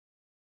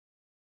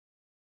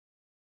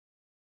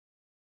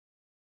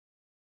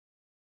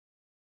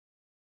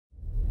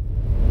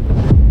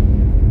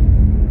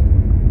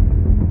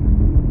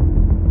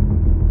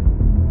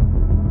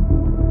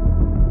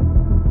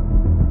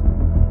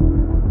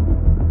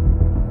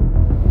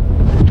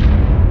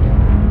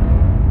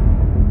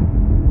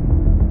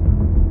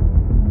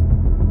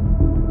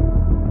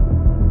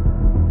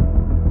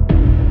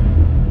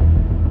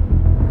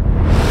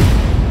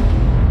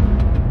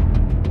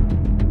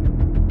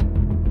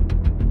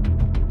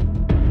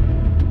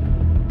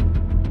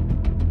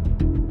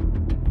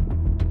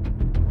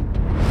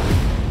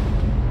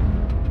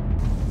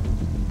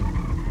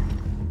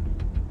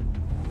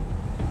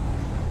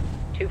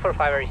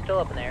245, are you still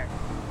up in the air?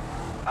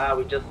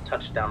 We just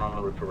touched down on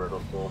the roof of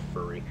Riddlesville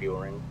for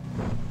refueling.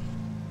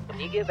 When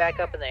you get back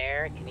up in the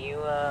air, can you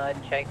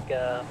check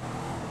the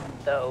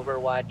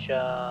Overwatch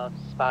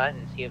spot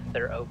and see if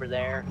they're over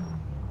there?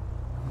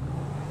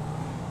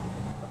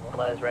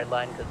 As red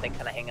line, because they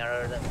kind of hang out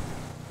over them.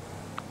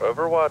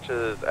 Overwatch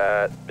is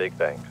at Big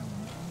Bank.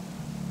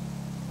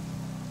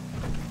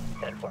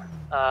 10-4.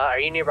 Are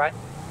you nearby?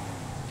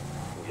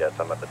 Yes,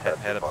 I'm at the tattoo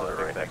head up to parlor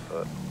the right next to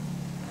it.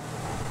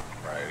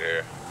 Right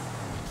here.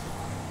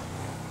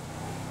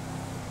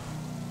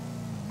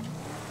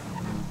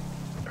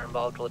 Are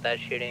involved with that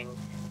shooting.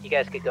 You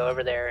guys could go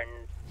over there and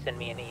send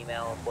me an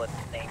email of what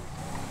the names.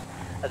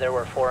 There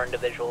were 4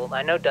 individuals.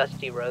 I know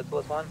Dusty Rhodes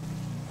was one,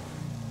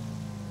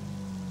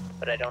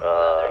 but I don't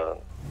know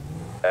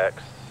the other.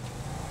 X.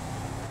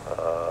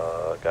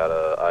 Got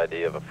a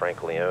ID of a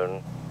Frank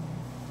Leone.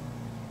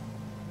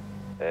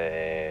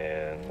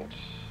 And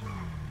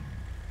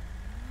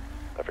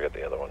I forget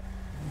the other one.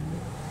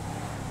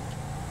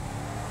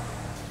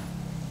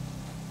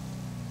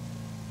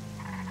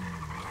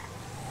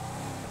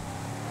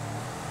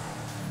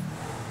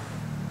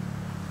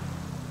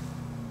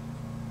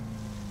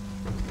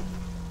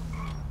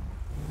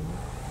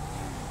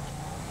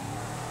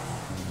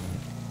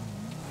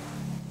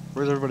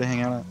 Where's everybody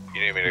hanging out at?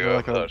 You need me to Is go there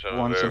like up a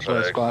one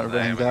centralized spot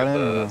everybody hangs out in?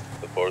 Or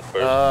the fourth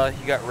person?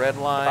 You got red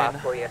line,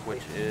 Box 4, yes, which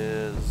please.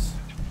 is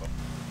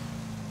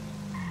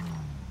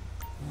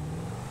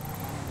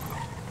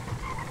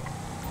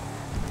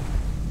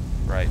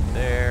right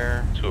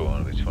there.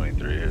 201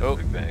 is Oh.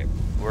 Big Bang.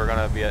 We're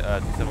gonna be at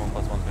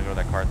 71+1's gonna go to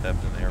that car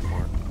theft in the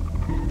airport.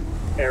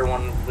 Air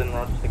 1's in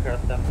route to the car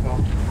theft call.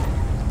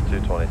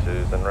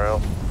 222's en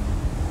route.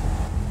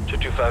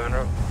 225 en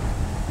route.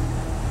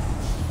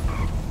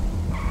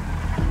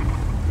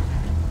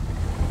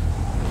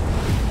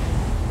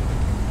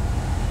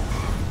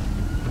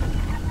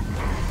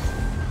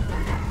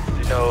 Do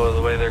you know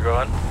the way they're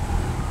going?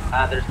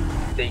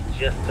 They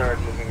just started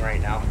moving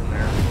right now from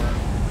there.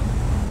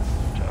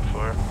 Top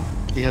 4.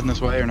 he heading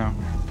this way or no?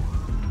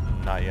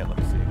 Not yet, let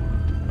me see.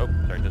 Oh,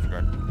 sorry,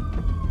 disregard.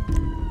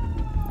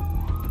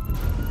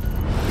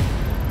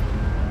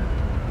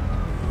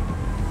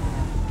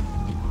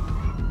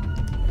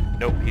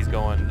 Nope, he's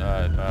going,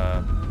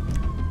 I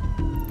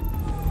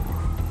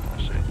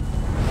see.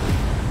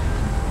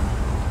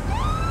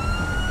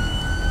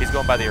 he's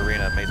going by the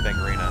arena, Maze Bank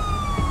Arena.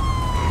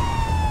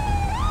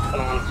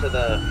 Coming onto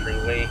the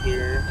freeway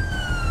here.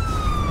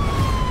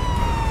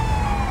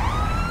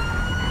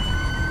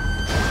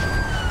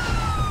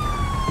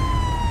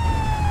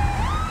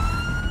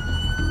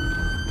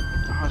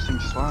 Oh, this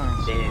thing's flying.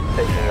 He's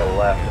taking a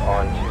left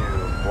onto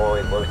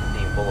Roy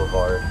Losteen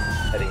Boulevard,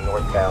 heading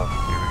northbound.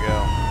 Here we go.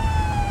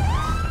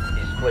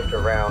 He's flipped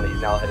around.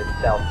 He's now headed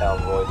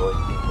southbound Roy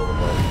Losteen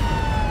Boulevard.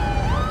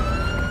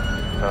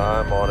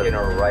 I'm on it. In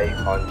a right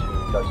onto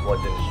Dutch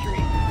London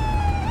Street.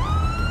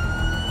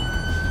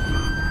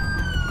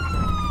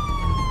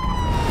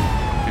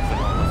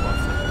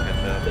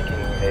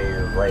 Taking a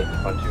right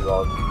onto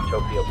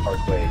Utopia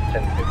Parkway,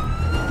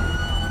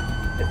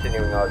 1050.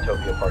 Continuing on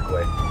Utopia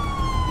Parkway.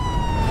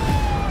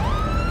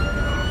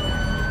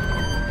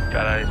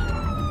 Got eyes.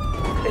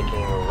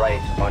 Taking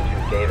right onto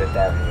Davis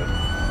Avenue.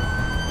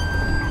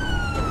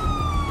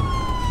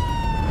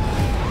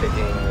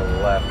 Taking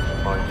left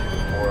onto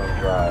Forum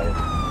Drive.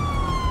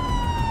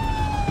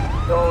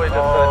 Oh, we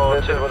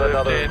just got with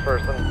another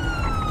person.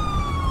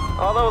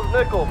 Oh, that was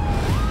Nickel.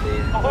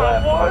 He's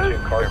left onto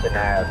Carson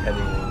Ave,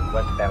 heading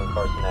westbound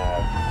Carson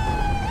Ave.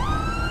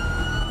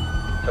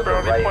 Took a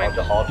right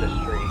onto Alta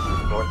Street,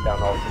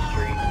 northbound Alta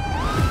Street.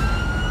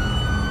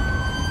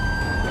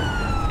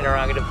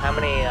 Interrogative, how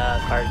many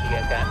cars you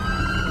guys got?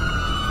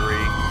 3.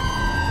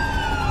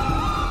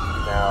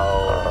 Now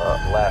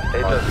left.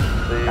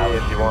 HSC,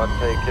 if you want to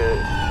take it.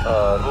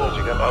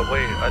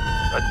 Wait,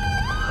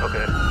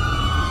 okay.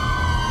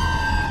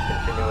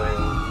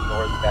 Continuing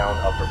northbound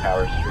Upper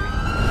Power Street.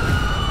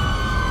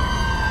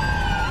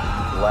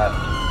 Left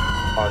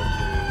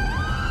onto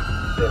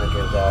San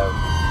Andreas Ave.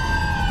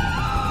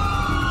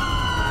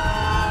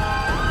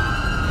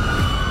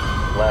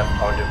 Left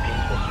onto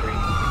Peaceful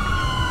Street.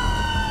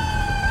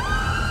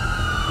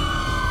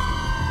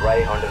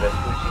 Right onto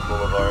Vespucci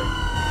Boulevard.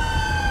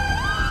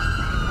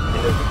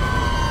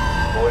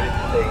 Avoided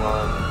staying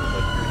on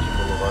Vespucci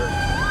Boulevard.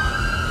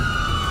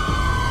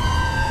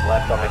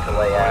 Left on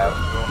Nicolay Ave.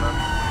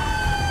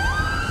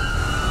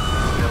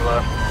 And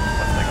left.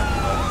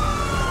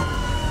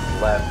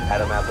 Left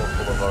Adam Apple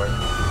Boulevard.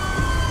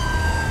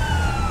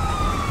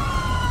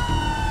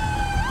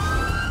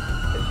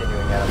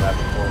 Continuing Adam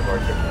Apple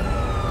Boulevard.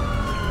 Continuing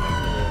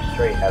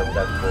straight Adam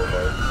Apple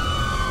Boulevard.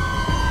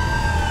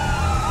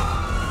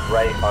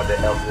 Right onto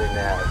Elgin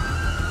Ave.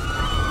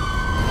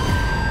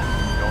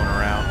 Going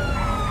around.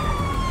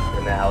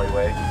 In the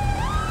alleyway.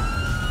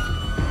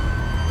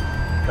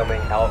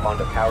 Coming out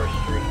onto Power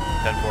Street.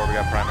 10-4, we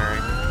got primary.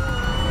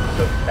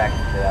 Took back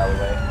to the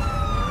alleyway.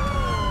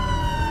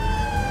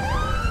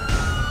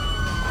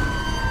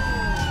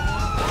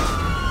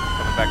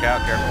 Coming back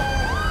out, careful.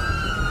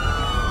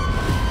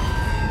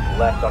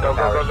 Left on the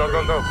power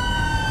street. Go.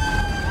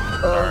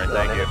 Alright,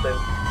 thank you.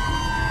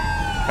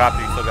 Copy,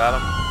 you still got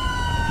him?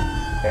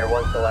 Air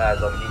 1 still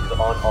has him. He's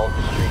on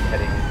Alta Street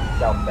heading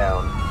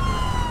southbound.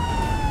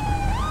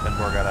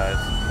 10-4 got eyes.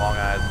 Long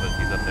eyes, but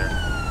he's up there.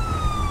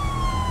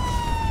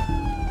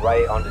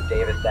 Right onto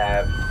Davis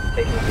Ave,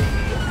 taking the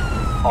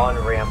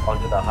on-ramp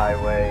onto the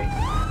highway.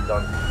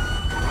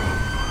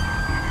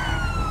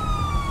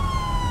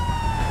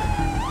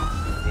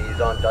 He's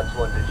on Dutch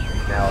London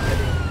Street now,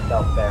 heading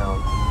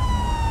southbound.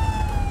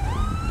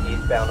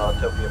 Eastbound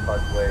Autopia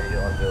Parkway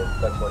onto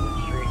Dutch London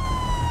Street.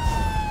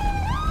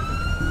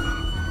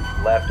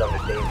 Left onto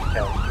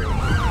Davistown Street.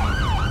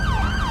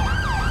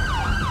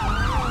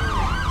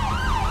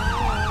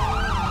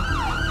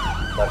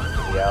 Left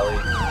into the alley.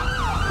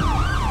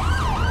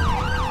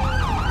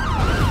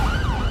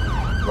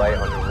 Right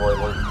onto Roy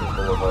Livingston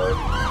Boulevard.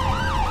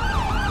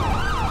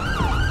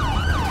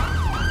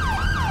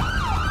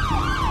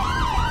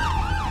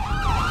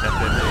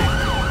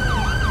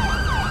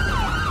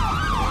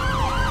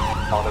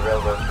 On the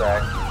railroad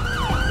track.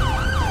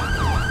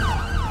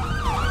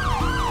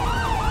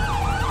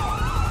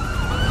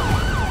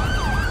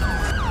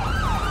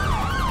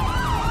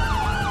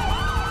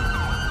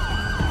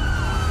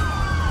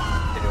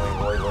 Continuing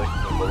Roy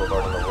Livingston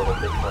Boulevard on the Little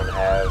Bighorn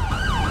Ave.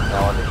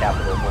 Now on the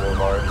Capitol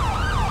Boulevard.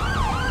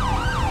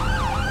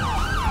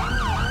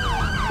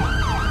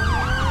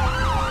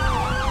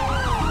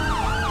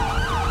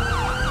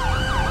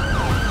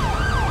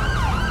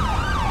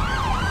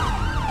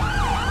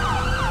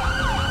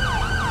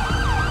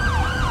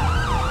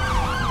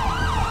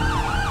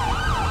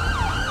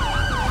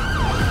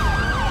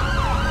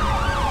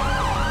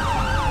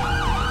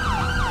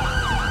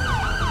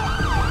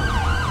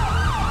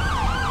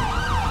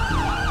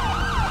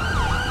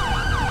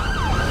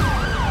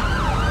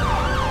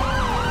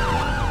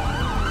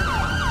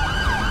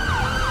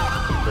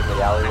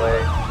 Alleyway,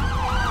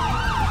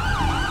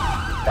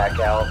 back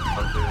out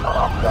onto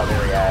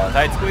Strawberry Ave.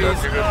 Tight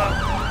squeeze.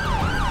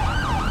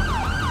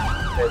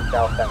 Head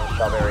southbound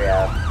Strawberry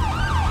Ave.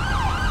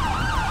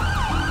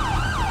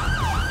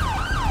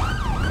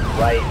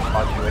 Right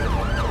onto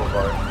Innocence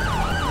Boulevard.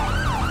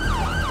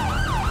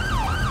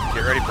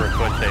 Get ready for a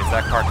foot chase.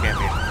 That car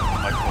can't be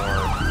much more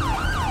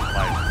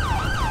life.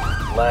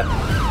 Left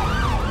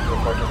to the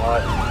parking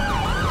lot.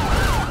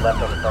 Left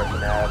on the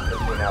Carson Ave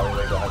into an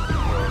alleyway behind the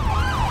store.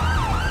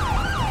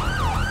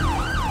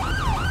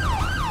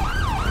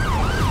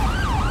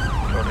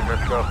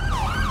 Let's go.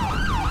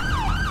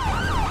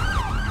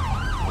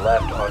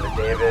 Left onto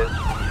Davis,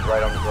 he's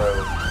right on the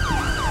road.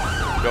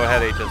 Go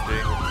ahead, HSB.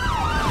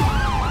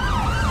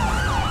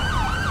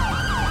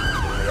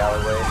 In the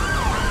alleyway.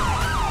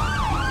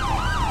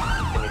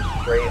 Continue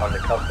straight onto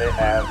Covenant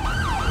Ave.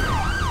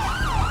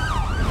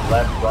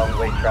 Left, wrong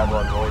way travel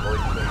on Roy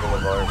Livingston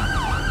Boulevard.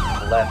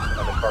 Left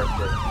onto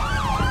Carson.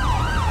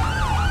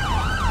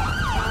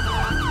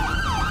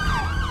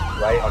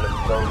 Right onto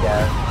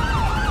Bogas.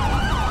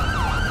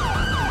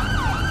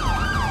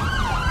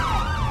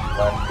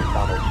 Left to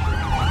Donald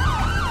Street.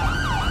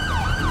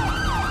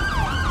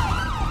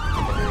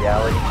 Into the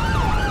alley.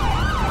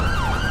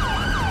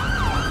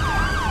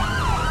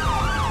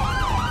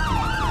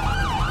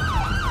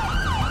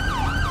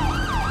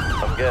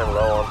 I'm getting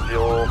low on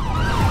fuel.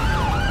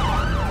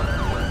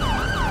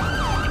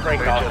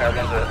 Break off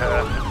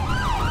ahead.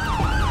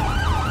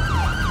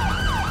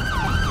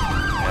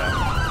 Yeah.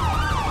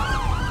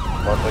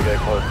 Once we get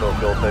close to a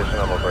fuel station,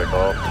 I'm gonna break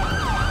off.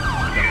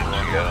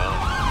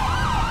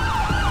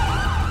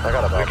 I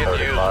got about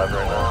 35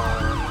 right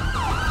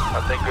now. I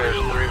think there's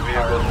 3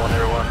 vehicles, 1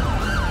 Air 1.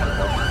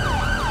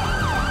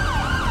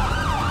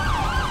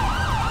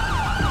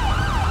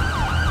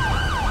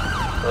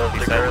 So if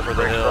the Gareth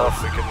breaks off,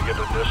 we can get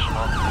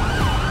additional.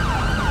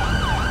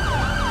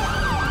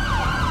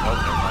 Oh,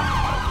 never mind.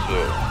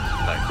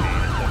 19,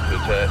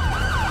 210.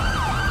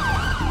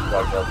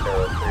 Rock Del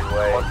Perro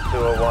Freeway. Once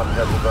 201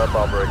 catches up,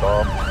 I'll break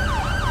off.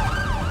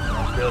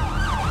 Sounds good.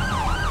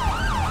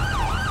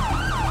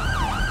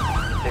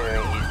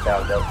 Continuing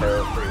eastbound Del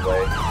Perro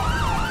Freeway.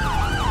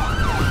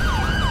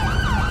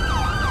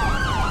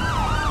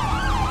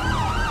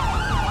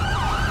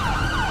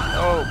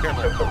 Oh,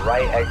 careful. Took the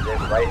right exit.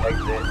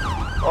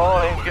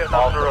 Oh, he's getting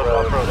off the road,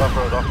 off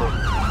road.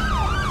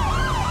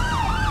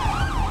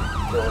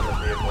 Still in the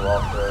vehicle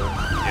off road.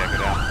 Yeah, go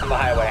down. On the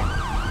highway.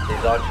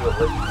 He's onto a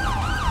list.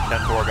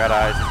 10-4 got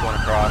eyes. He's going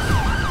across.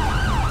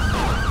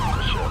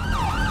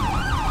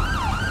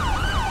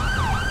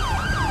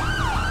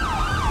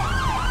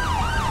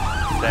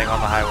 Staying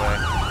on the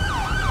highway.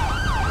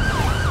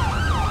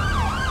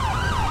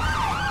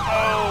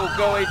 Oh,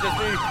 go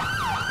HSB.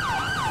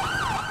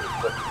 He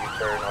flipped a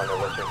U-turn on the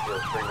Litchfield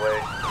Freeway.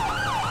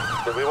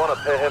 Did we want to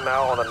pit him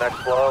out on the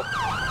next flow?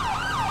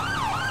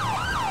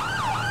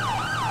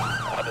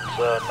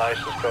 It's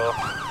nicest call.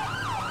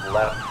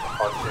 Left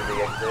onto the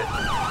exit.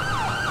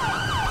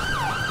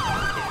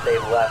 He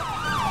stayed left.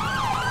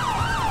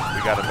 We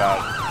got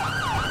about a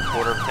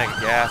quarter of a tank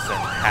of gas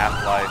and half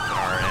life in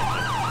our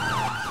engine.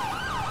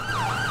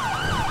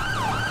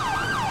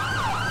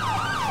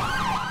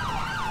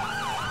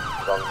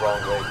 on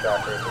wrong way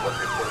traffic,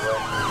 Olympic Freeway.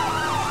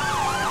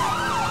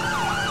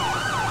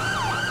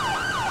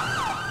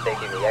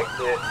 Taking the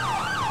exit.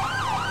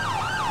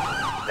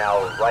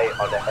 Now right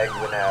on the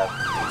Egwin Ave.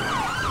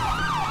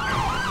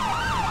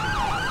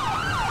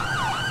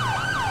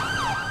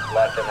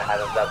 Left on the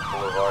Adams Ave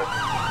Boulevard.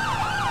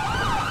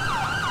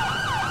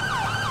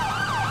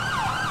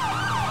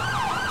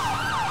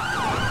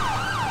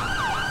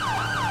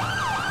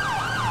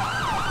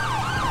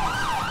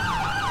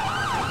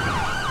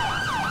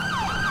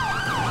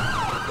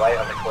 Right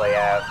on the Clay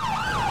Ave,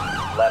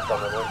 left on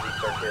the Lindsay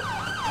Circus,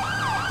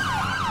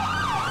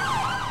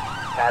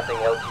 passing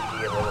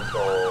LTD and Little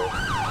Soul,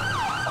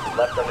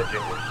 left on the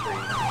Ginger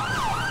Street,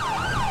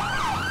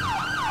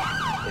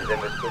 is in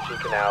Vespucci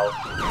Canal,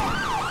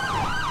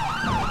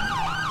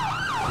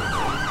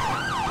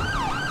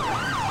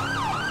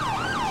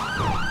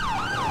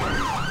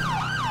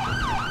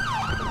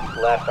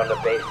 left on the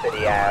Bay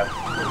City Ave,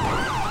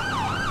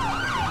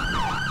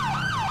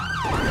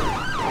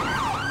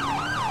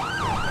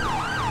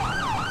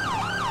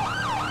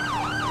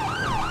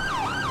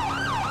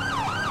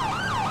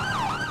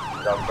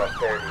 on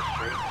Prosperity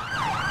Street.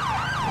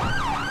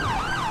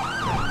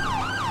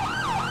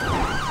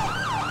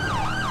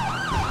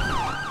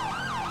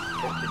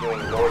 Continuing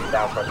north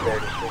down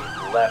Prosperity Street,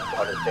 left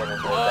on the San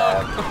Andreas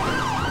Ave.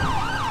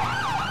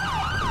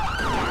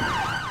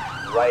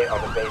 Right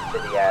on the Bay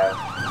City Ave.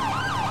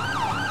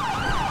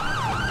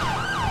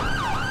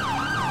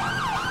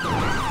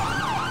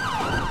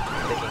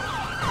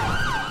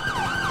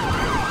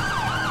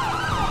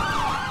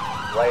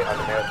 Right on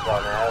the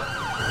Marathon Ave.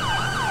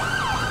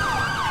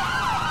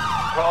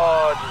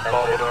 Oh, just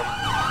bubbled him.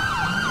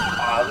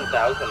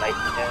 That was a nice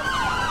hit.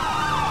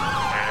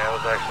 Yeah, it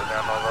was actually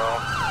down on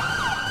low.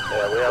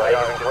 Yeah, we haven't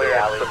gotten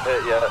clearance to pit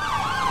yet.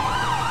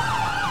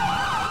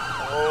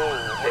 Oh,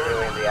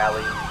 Continuing the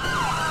alley.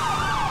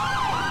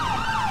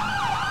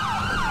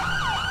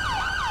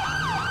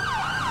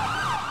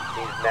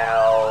 He's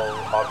now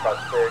on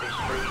Prosperity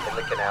Street in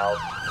the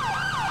canals.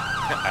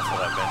 I saw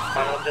that bench.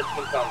 Final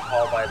distance on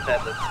Paul, but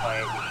at this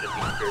point we should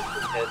be cleared to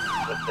hit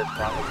with this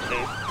round of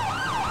chase.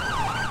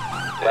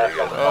 Left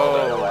on the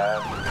Colorado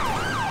Ave.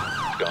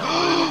 it's going to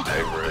the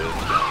neighborhood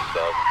down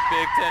south.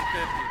 Big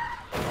 1050.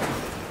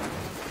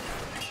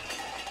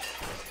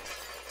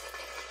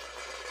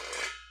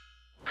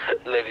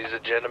 Ladies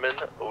and gentlemen,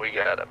 we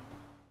got him.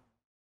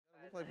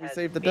 Like we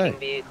saved the day.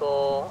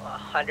 Vehicle,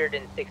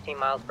 116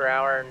 miles per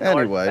hour.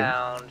 Anyway,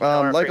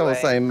 northbound, like I was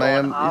saying,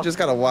 ma'am, you off- just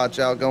gotta watch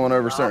out going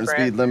over certain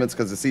off-ramp. speed limits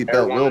because the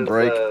seatbelt will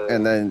break,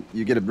 and then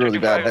you get a really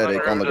bad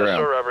headache on the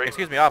ground.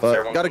 Excuse me,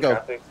 officer. But gotta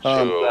go.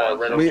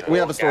 We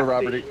have a store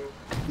robbery.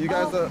 You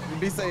guys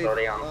be safe.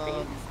 Already on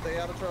scene. Stay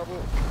out of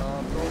trouble.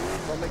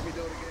 Don't make me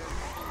do it again.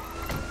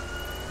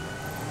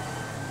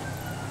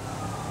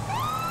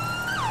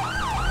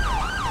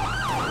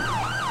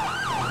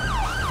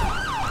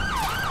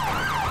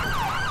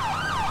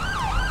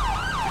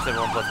 You said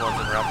 1+1's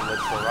en route to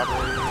Ledge for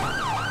robbery.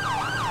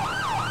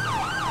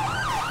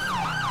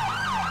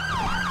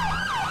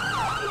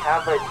 We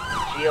have a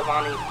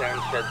Giovanni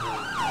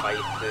Sanchez's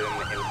bison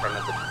in front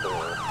of the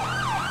store.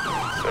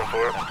 So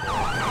for it.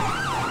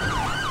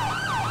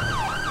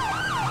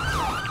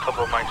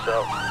 Couple mics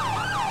out.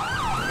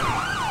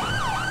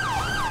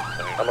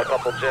 I'm a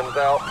couple gyms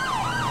out.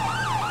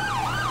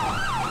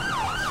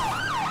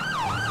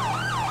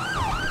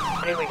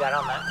 What do we got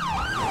on that?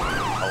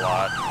 A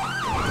lot.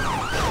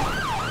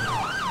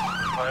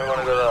 Might want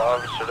to go to the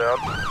officer down.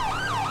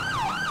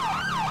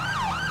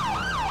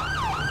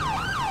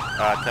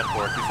 10-4,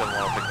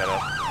 271 will pick that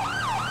up.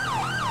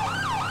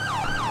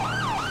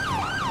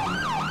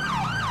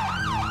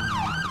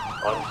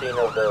 On scene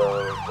of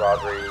the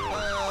robbery,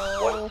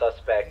 one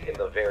suspect in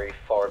the very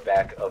far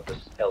back of the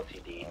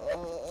LTD.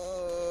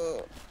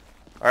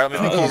 Alright, let me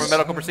perform a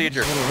medical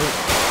procedure.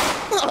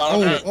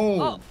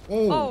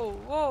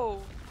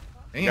 Whoa.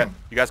 Damn.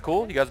 You guys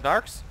cool? You guys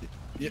narcs?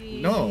 Yeah,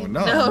 no. No,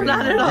 I mean,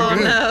 not at we're all,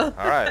 good. no.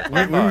 Alright.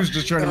 We was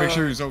just trying to make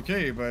sure he's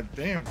okay, but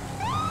damn.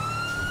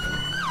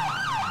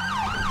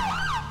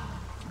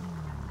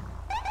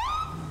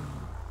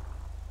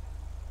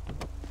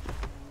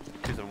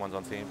 One's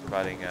on scene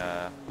providing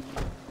a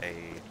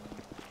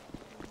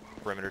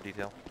perimeter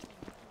detail.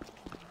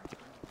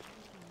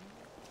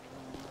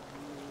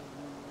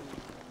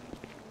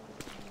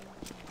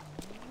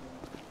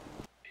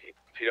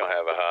 If you don't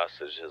have a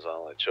hostage, his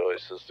only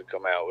choice is to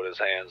come out with his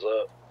hands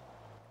up.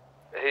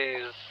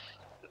 He's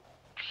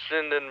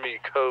sending me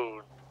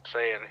code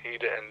saying he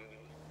didn't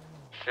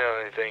see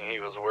anything he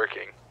was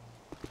working.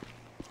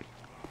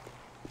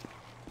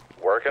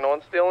 Working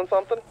on stealing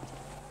something?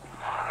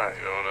 I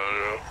don't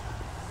know.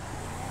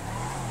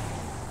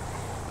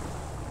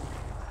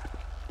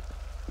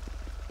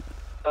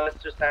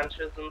 Mr.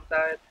 Sanchez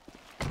inside.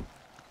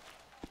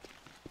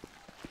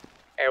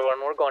 Everyone,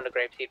 we're going to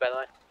Grapeseed, by the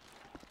way.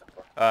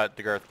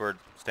 DeGarth, we're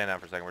staying out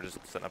for a second. We're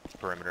just setting up a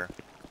perimeter.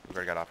 We've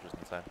already got officers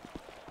inside.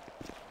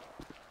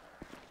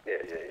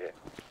 Yeah.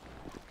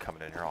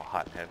 Coming in here all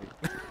hot and heavy.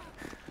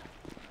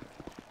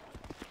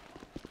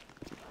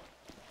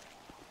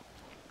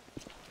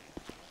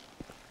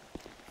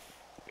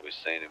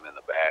 we seen him in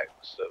the back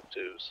and stuff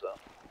too, so.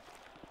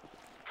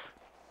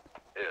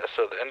 Yeah,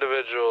 so the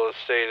individual is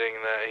stating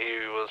that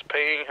he was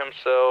paying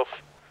himself.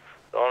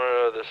 The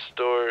owner of the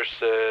store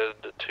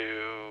said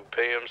to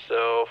pay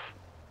himself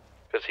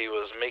because he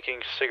was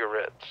making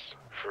cigarettes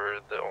for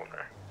the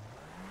owner.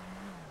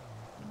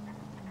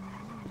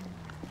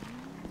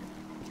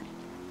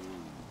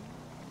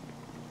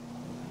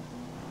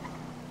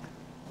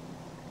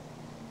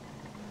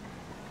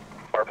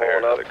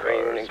 Pulling up,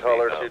 green in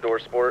color, 2-door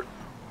sport.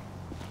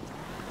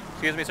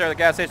 Excuse me, sir, the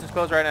gas station's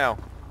closed right now.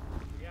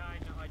 Yeah, I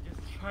know, I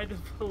just tried to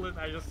pull it,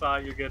 I just saw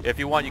you good. If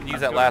you want, you can use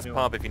that last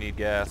pump if you need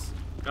gas.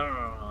 No,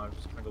 I'm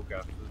just gonna go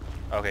gas food.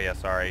 Okay, yeah,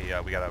 sorry, yeah,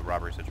 we got a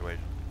robbery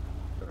situation.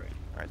 Alright.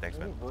 Alright, thanks,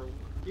 man.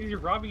 Is he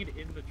robbing it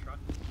in the truck?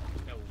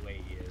 No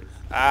way he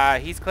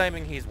is. He's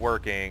claiming he's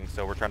working,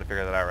 so we're trying to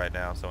figure that out right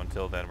now, so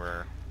until then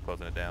we're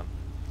closing it down.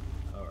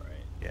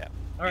 Alright. Yeah.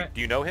 Alright.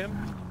 Do you know him?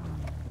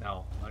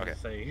 No, I'm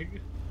just saying.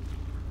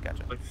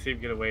 Gotcha. I'd like to see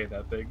him get away with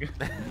that thing.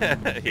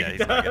 Yeah,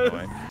 he's not getting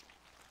away.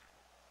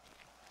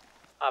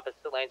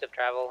 Opposite lanes of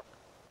travel,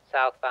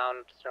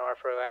 southbound Sonora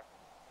Freeway.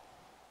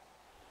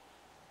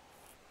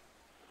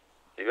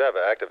 Do you have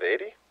an active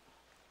 80?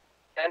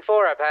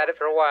 10-4, I've had it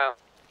for a while.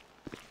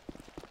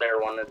 There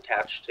one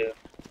attached to.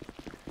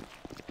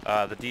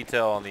 The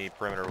detail on the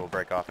perimeter will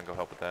break off and go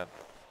help with that.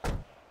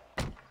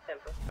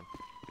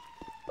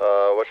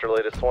 What's your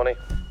latest 20?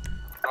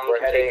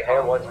 We're heading,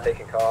 Air 1's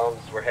taking comms.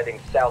 We're heading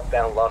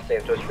southbound Los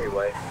Santos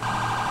Freeway.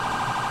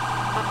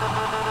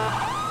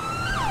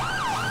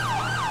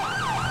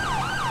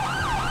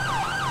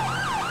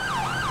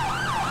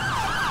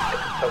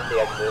 Took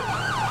the exit.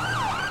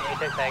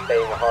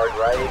 Staying hard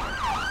right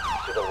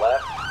to the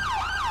left.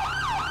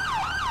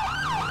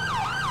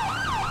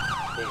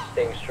 He's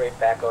staying straight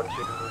back onto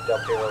Del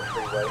Perro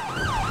Freeway.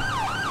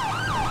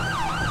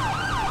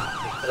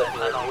 He's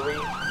flipping a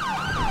Huey.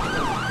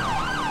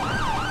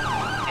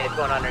 It's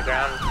going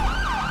underground.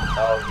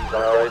 Oh, he's on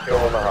Del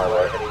Perro on the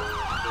highway. heading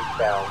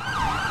eastbound.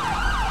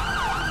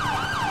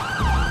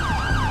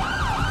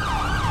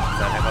 Is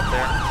that him up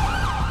there?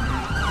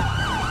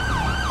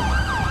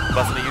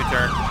 Busting a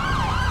U-turn.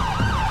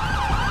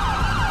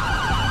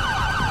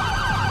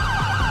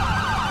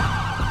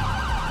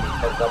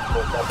 Heads up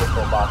towards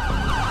Episcopal Boston.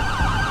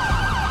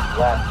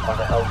 Left on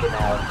the Elgin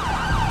Ave.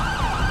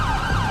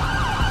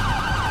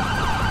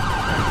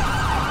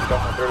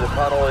 Coming through the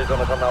tunnel, he's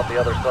gonna come out the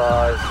other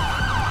side.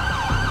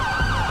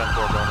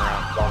 10-4 going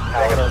around. He's on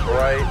Taking Power us Street.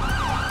 right.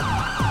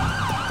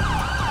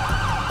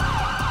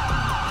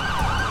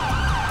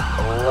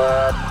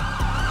 Left.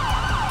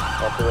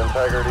 Up to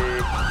Integrity.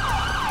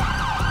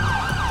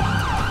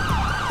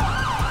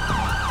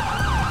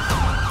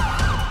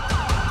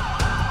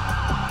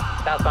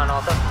 Southbound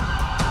also.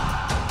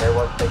 Air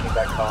 1's taking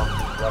back comms.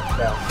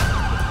 Westbound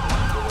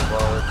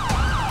Boulevard.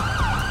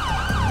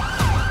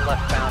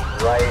 Left-bound.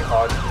 Right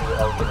onto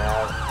Elgin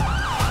Ave.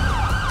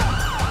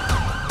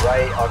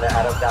 Right on the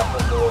Adams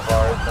Apple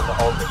Boulevard from the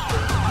Alta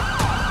Street.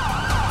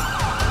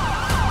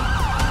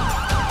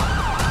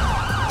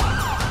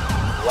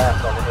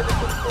 Left on the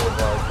Innocence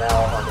Boulevard, now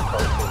on the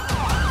coast.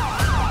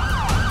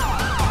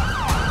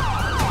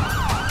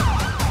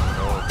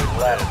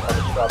 Left on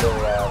the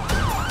Strawberry Ave.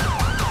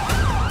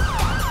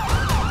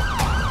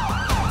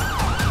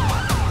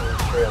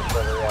 Trail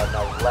Strawberry Ave,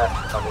 now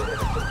left on the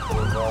Innocence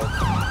Boulevard,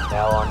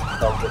 now on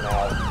Elgin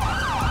Ave.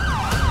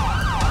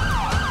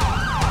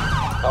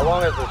 How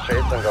long has this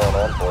chase been going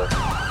on for?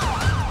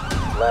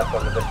 Left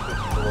on the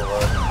Vespucci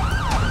Boulevard.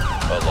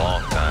 A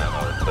long time,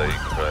 I would say.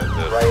 You can probably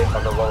do it. Right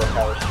on the Lower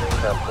Tower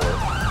Street.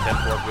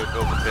 10-4, good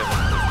go for Tim.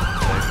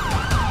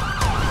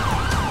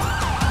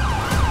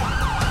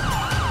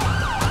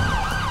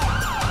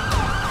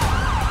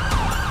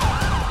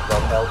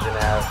 From Elgin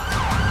Ave.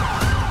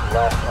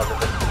 Left on the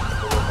Vespucci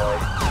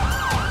Boulevard.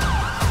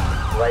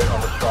 Right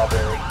on the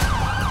Strawberry.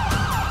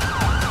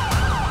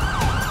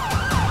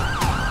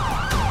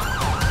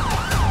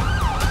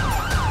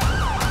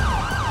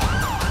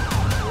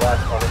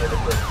 Left on the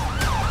Innocence.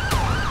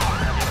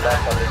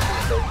 Left on the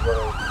Tuesday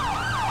Road.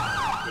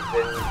 He's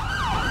in.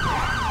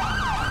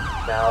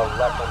 Now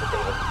left on the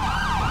Davis.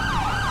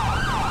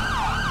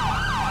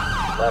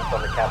 Left on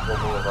the Capitol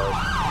Boulevard.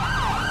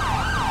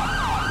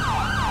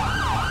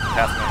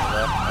 Passing on the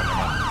left.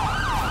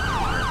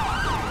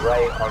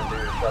 Right onto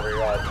Strawberry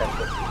Ave,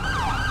 1050.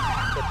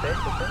 Good day,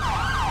 good day.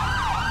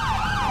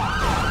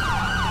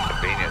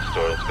 Convenience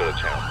store, let's go to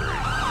channel 3.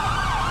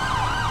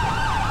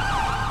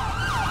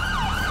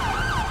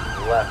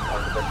 Left on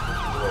the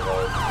Vespucci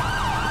Boulevard.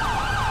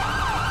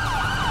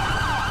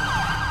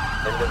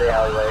 Into the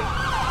alleyway.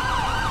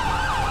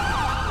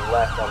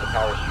 Left on the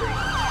Power Street.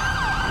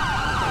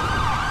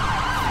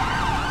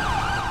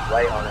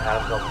 Right on the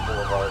Adams Apple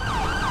Boulevard.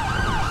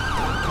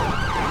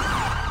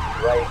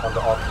 Right on the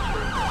Alta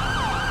Street.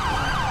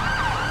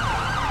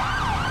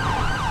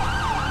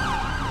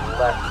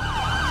 Left.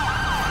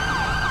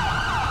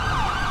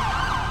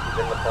 He's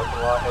in the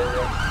parking lot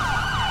area.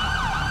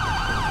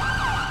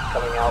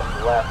 Coming out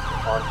left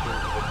onto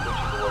the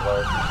Vespucci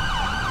Boulevard.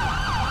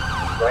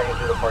 Right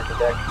into the parking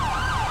deck.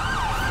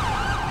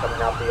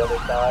 coming out the other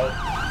side.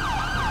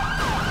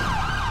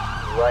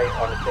 Right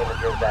on the San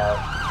Andreas Ave.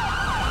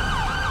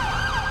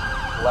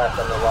 Left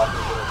on the Los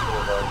Angeles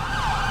Boulevard.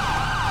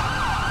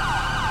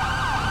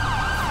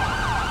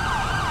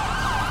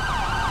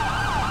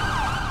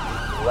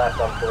 Left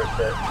on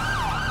Dorset.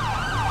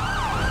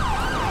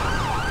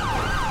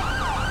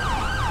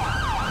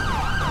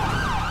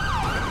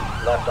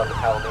 Left on the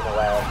Palomino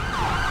Ave.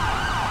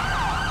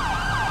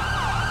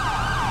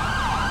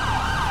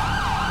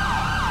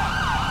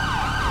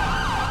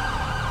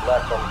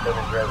 Left on the San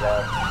Andreas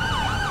Ave.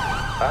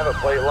 I have a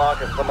plate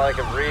lock if somebody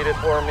can read it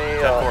for me.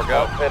 10-4, go.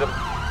 I'll hit him.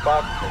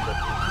 Bob.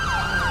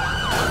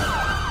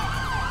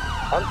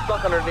 I'm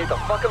stuck underneath a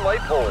fucking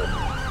light pole.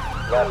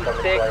 Left on the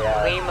 6 Clay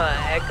Ave. Lima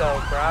Echo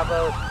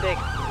Bravo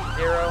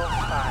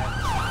 605.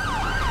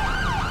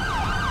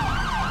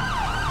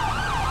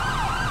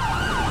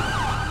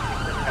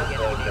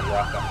 The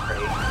rock on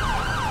crate.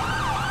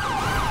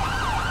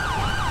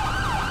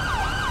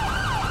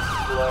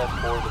 Last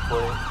four of the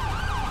plate.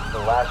 The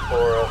last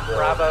four of the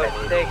Bravo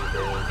 1080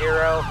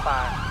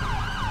 605.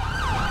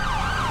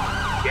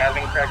 If you have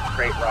incorrect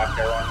crate rock,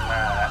 everyone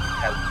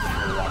has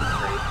the rock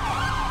crate.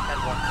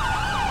 10-1.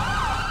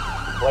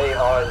 Play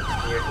on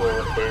vehicle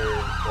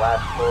is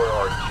last four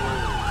are 2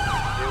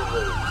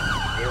 Zulu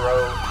 0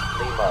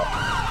 Lima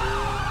 2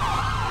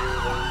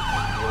 Zulu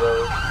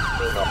 0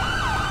 Lima.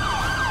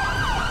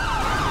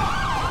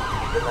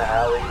 He's in the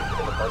alley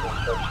in the parking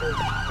structure.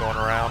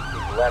 Going around.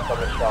 He's left on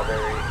the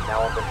Strawberry,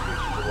 now on the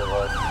Vespucci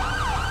Boulevard.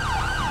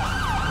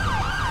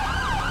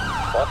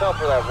 Watch out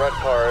for that red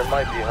car, it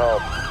might be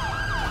help.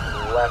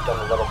 Left on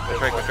the little pink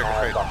Straight, one straight, path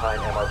straight. behind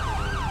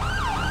MRPD.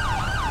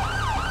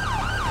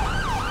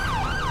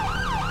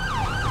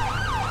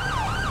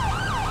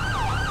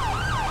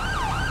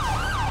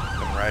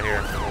 Coming right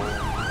here.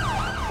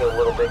 The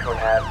Little Bighorn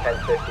Ave,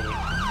 1050.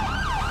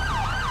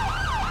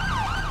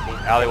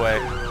 He's Alleyway.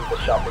 to the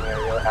shopping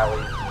area,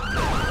 alley.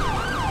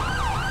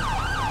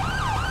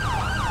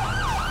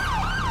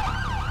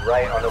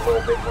 Right on the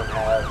Little Bighorn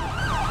Ave.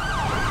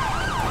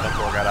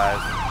 10-4, got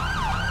eyes.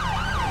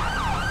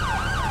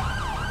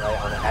 Right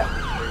on the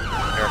Atlee Street.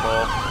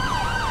 Careful.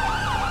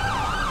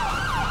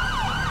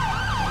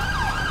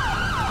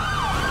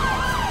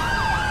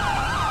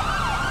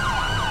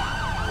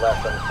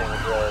 Left on the San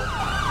Andreas.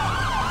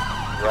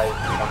 Right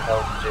on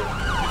Elks Gym.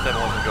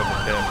 271 can go for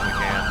pit when we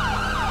can.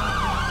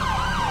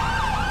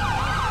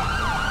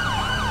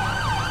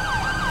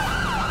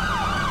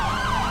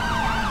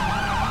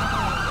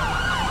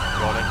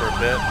 Going in for a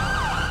pit.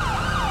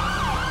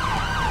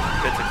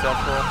 Pit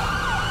successful.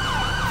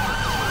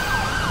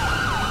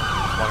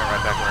 Swung it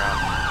right back around.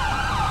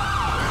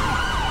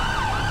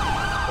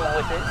 What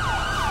was it?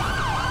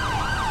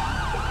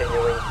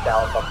 Continuing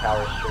south on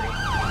Power Street.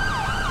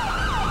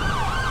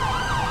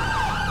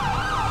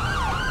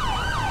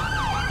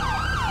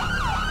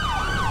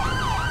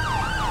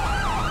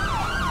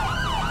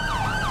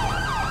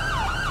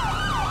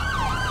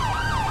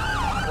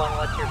 One,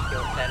 what's your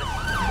fuel status?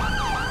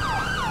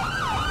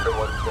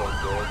 Everyone's still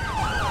good.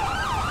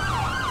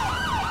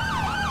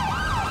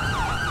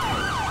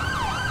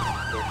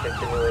 He's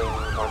continuing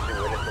onto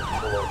Innocence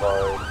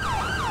Boulevard.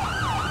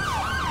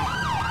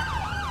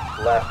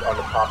 Left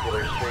onto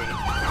Popular Street.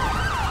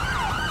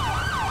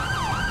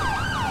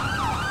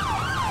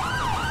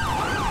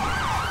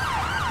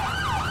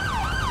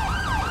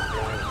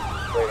 Continuing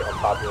straight on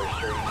Popular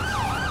Street.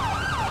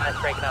 I was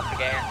breaking up the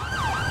gas.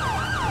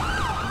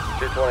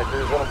 222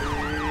 is gonna be...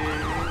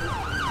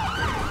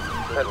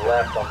 He's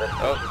left on this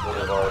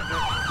Boulevard.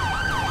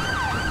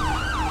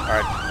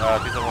 Alright,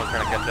 271's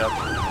trying to catch up.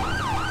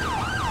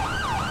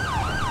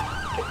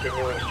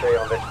 Continuing straight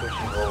on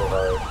Vespucci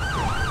Boulevard.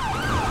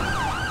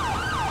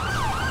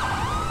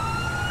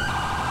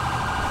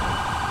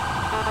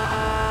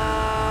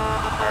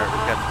 Alright,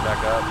 we're catching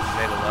back up.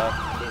 Made a left.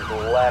 He's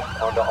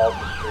left onto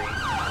Alta Street.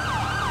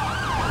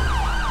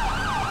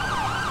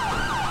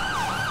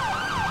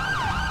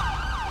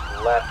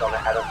 Left on the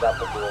Adams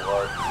Apple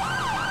Boulevard.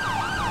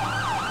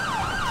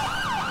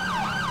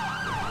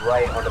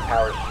 Right onto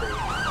Power Street.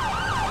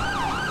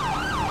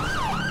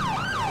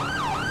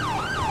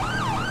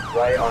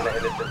 Right on the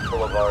Innocence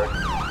Boulevard.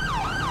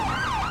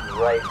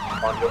 Right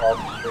onto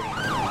Alta Street.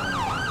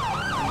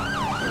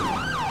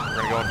 We're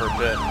gonna go in for a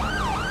pit.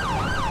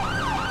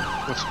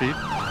 What speed?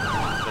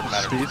 Doesn't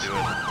matter, Speed? just do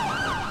it.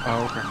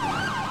 Oh, okay.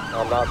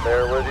 I'm not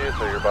there with you,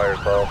 so you're by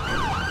yourself.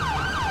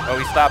 Oh,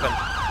 he's stopping.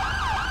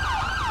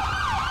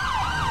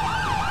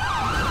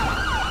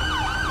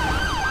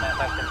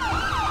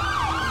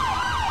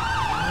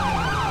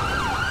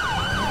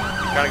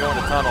 He's trying to go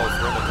into tunnels.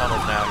 We're in the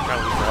tunnels now. He's trying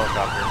to lose the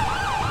helicopter.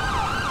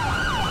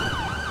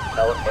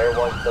 Air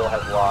 1 still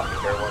has lock.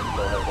 Air 1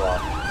 still has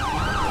lock.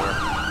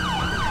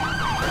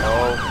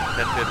 Oh,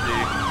 1050.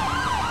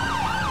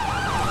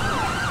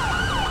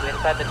 You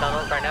inside the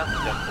tunnels right now?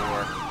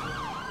 10-4.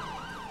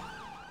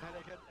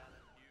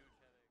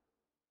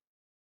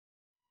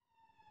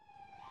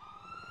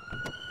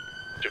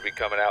 Should be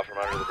coming out from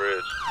under the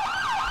bridge.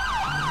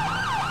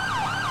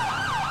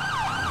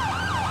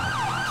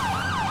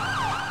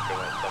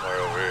 Coming somewhere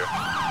over here.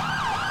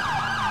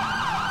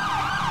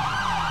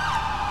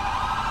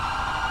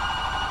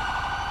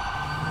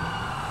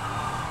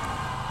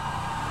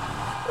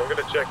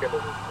 check into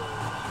this.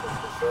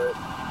 10-4,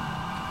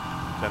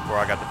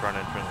 I got the front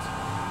entrance.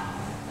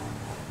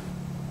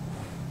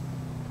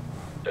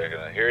 Checking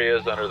it. Here he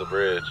is under the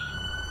bridge.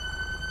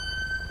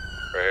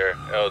 Right here.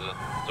 Oh,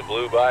 it's a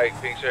blue bike.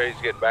 Pink shirt. He's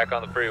getting back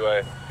on the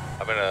freeway.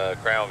 I'm in a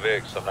Crown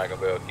Vic, so I'm not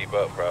gonna be able to keep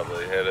up.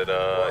 Probably headed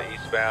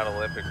eastbound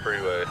Olympic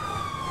Freeway.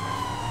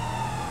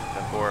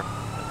 10-4,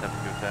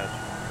 attempting to attach.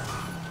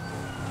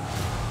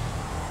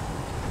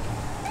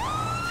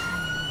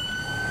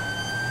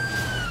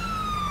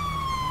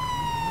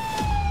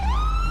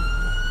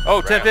 Oh,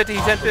 1050,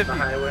 1050.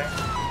 Highway.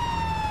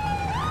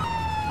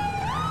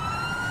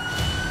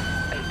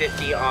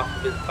 1050 off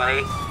of his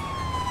bike.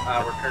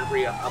 We're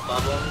currently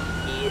above him.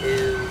 He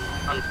is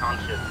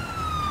unconscious. 10-4.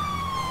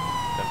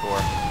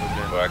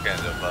 Well, I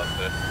can't jump up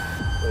there.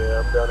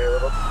 Yeah, I'm down here a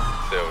little.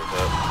 See what's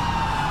up.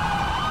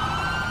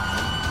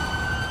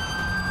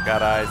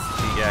 Got eyes.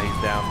 Yeah,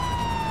 he's down.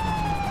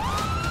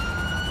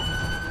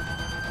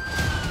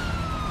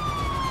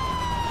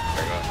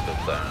 They're going to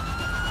still down.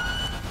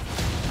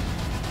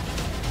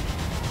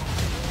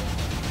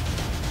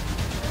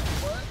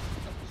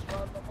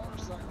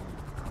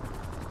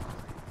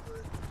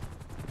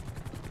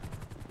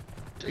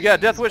 You got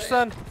a Death Wish,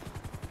 son?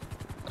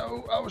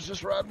 No, I was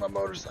just riding my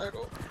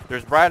motorcycle.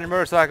 There's riding a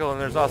motorcycle,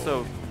 and there's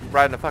also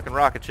riding a fucking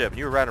rocket ship. And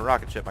you were riding a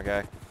rocket ship, my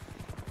guy. Is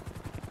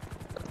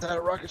that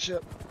a rocket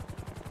ship?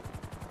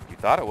 You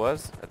thought it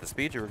was, at the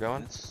speed you were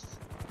going. That's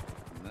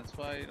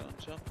why you don't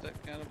jump that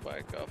kind of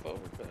bike off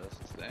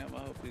overpasses. Damn,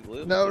 I hope he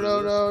lives. No.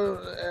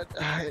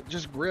 It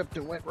just gripped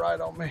and went right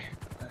on me.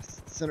 I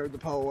centered the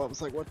pole. I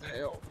was like, what the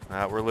hell?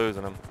 We're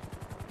losing him.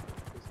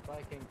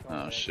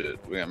 Oh shit,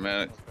 we got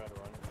medics.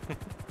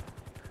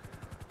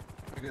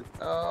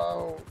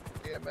 Oh,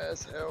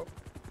 EMS help.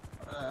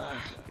 I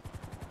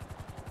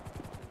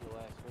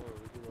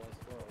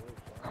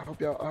hope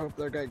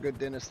they got good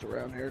dentists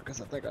around here, because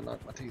I think I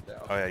knocked my teeth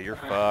out. Oh yeah, you're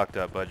fucked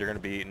up, bud. You're gonna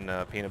be eating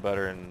peanut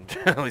butter and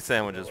jelly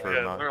sandwiches for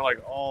a month. They're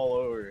like all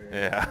over here.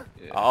 Yeah.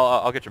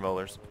 I'll get your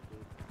molars.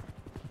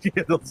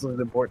 Yeah, that's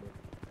important.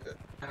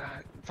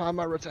 Find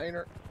my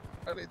retainer.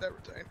 I need that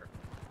retainer.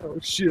 Oh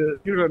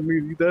shit, you don't need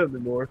to eat that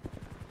anymore.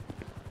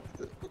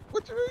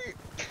 What do you mean?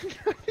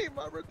 I need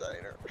my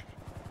retainer.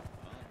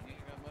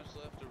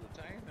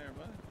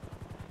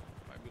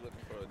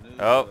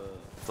 Oh,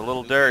 it's a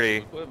little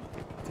dirty.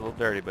 It's a little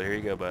dirty, but here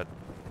you go, bud.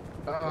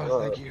 Oh,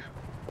 thank you.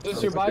 Is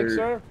this your bike,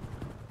 sir?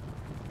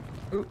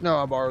 Ooh, no,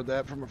 I borrowed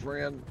that from a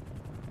friend.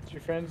 What's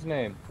your friend's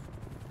name?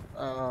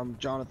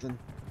 Jonathan.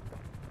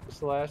 What's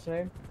the last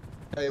name?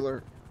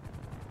 Taylor.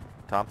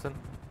 Thompson?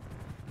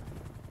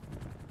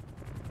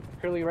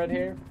 Curly red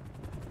hair?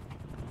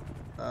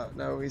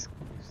 No, he's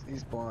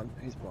blonde.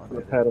 He's blonde. I'm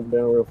gonna pat him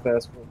down real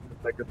fast.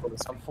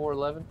 I'm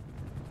 4'11".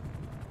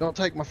 Don't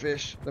take my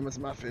fish. Them is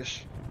my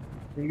fish.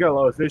 You got a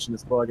lot of fish in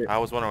this bucket. I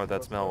was wondering what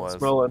that smell was.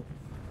 Smelling.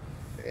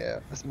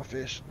 Yeah, that's my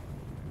fish.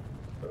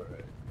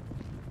 Alright.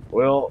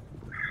 Well,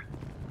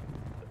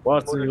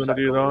 Watson, you want to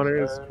do the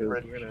honors? Because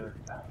we're going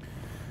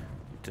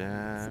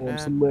to form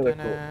some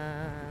medical.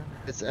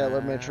 It's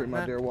elementary,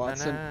 my dear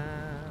Watson.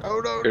 Oh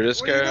no! Here, this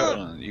guy.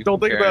 Don't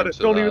think about it.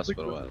 Don't even think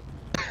about it.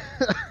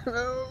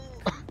 No.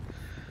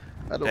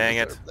 I don't Dang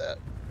deserve that.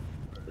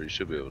 Or you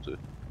should be able to.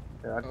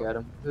 Yeah, I got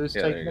him. Who's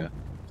Yeah, taking him?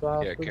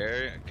 Yeah,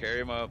 carry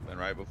him up, and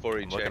right before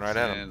he checks right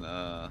at in,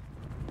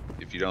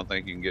 if you don't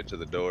think you can get to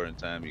the door in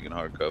time, you can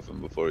hard cuff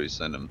him before you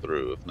send him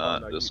through. If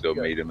not, just go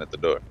meet him at the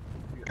door.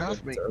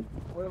 Cuff me?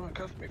 What am I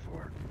cuffing me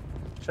for?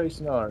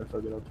 Chasing R, if I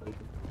get up to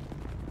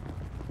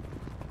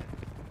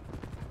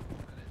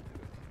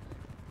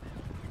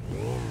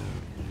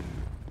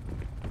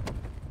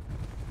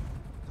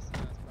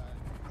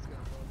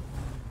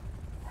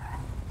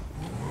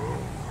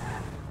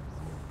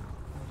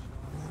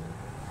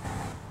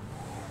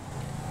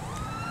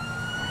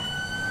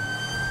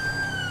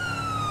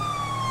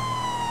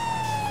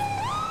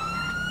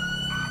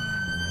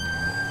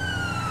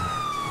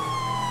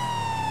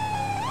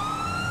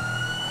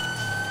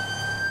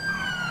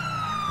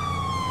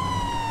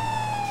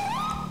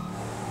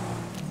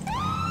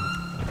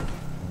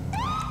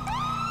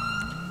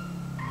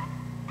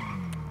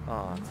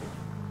Oh,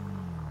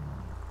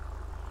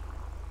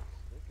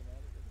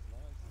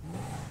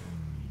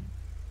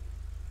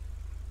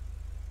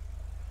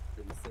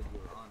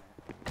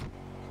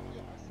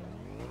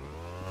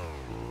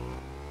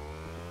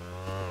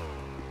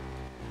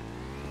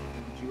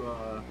 Did you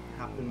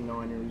happen to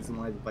know any reason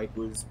why the bike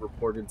was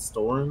reported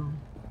stolen?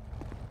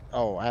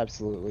 Oh,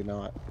 absolutely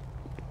not.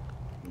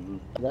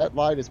 That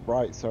light is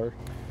bright, sir.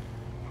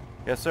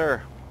 yes,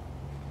 sir.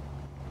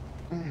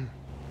 Mm.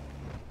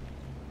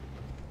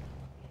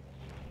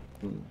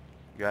 You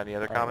got any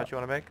other comments you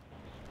want to make?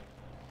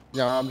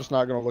 No, I'm just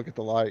not going to look at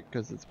the light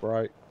because it's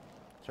bright.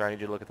 Sorry, I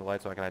need you to look at the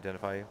light so I can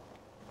identify you.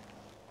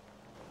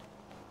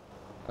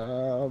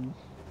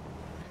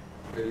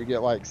 You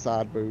get like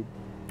side boob.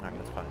 Alright,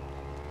 that's fine.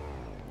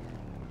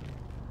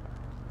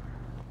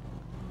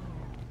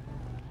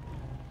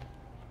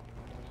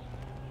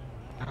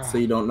 So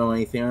you don't know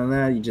anything on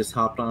that? You just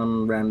hopped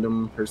on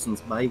random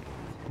person's bike?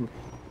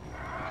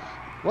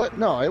 What?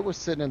 No, it was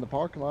sitting in the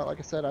parking lot. Like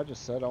I said, I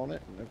just sat on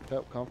it and it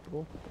felt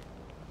comfortable.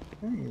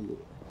 Hey.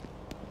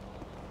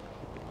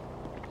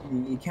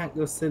 You can't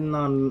go sitting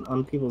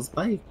on people's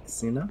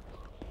bikes, you know?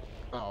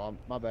 Oh,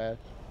 my bad.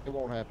 It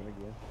won't happen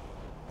again.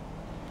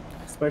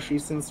 Especially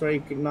since,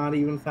 like, not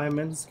even 5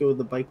 minutes ago,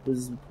 the bike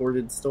was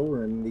reported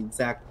stolen. The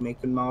exact make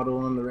and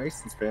model and the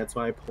license plate. That's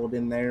why I pulled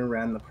in there,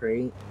 ran the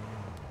crate.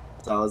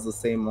 So I was the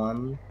same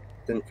one.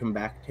 Didn't come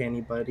back to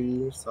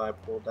anybody, so I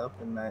pulled up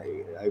and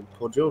I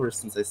pulled you over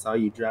since I saw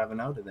you driving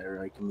out of there,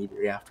 like,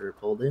 immediately after I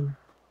pulled in.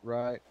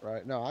 Right.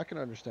 No, I can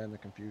understand the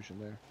confusion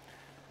there.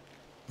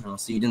 Oh,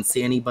 so you didn't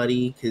see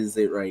anybody because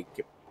it, like,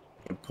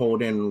 it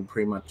pulled in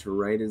pretty much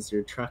right as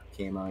your truck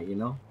came out, you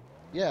know?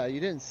 Yeah, you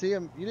didn't see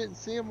him. You didn't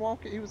see him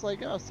walking. He was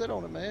like, "Oh, sit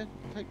on it, man.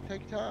 Take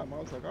your time." I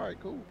was like, "All right,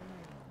 cool."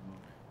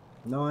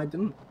 No, I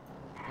didn't.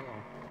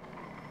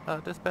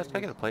 Dispatch, can I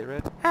get a plate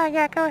read?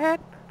 Yeah, go ahead.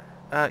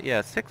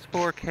 Yeah,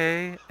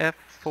 64K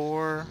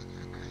F4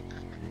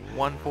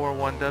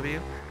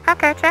 141W.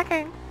 Okay,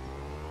 checking.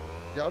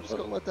 Y'all just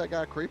gonna let that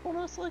guy creep on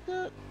us like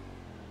that?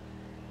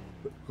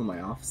 Who,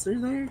 my officer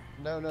there?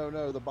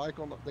 No. The bike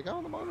on the guy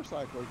on the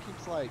motorcycle. He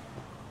keeps like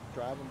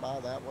driving by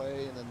that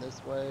way and then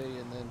this way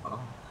and then.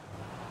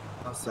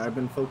 Oh, so I've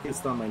been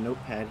focused on my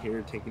notepad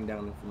here, taking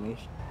down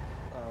information.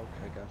 Oh,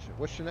 okay, gotcha.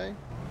 What's your name?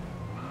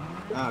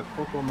 Kokoma.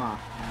 Kokoma,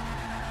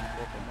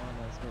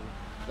 nice meeting.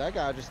 That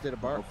guy just did a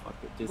burn. Oh, fuck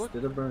it, just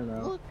did a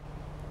burnout. Look,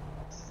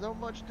 so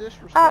much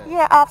disrespect.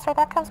 Yeah, officer,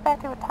 that comes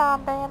back to a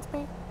Tom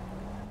Dansby.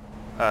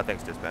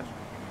 Thanks, dispatch.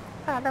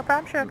 No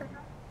problem, sugar.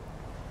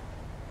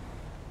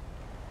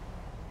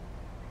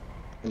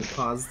 And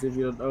positive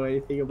you don't know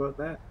anything about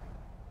that?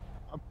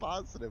 I'm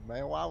positive,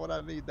 man. Why would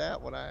I need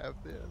that when I have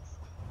this?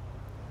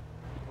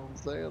 You know what I'm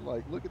saying?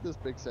 Like, look at this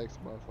big sexy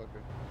motherfucker.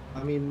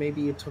 I mean,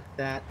 maybe you took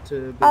that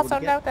to be Also able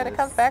to get note that this. it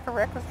comes back for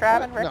reckless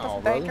driving, reckless No,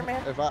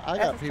 endangerment. brother. If I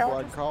got people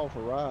I can call for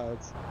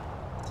rides.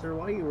 Sir,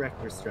 why are you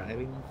reckless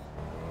driving?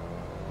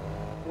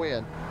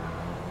 When?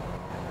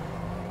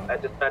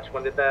 Dispatch,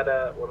 when was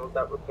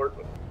that report?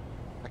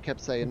 I kept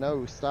saying,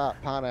 no, stop,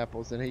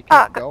 pineapples, and he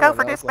kept going. Go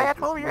for I was dispatch,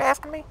 like, what were you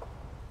asking me?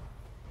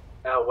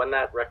 When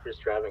that reckless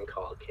driving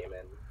call came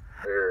in,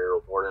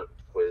 or warrant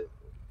with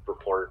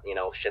report, you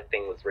know, shit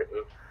thing was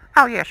written.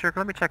 Oh yeah, sure,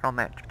 let me check on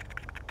that.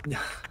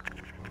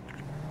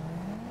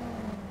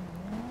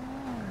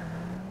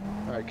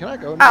 Alright, can I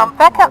go now?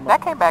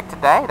 That came back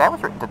today. That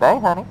was written today,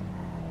 honey.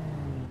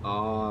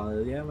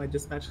 Yeah, my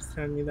dispatch is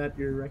telling me that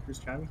your reckless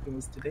driving thing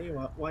was today.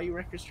 Why are you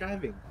reckless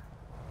driving?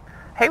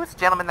 He was the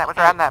gentleman that was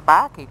riding that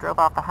bike. He drove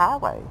off the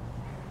highway.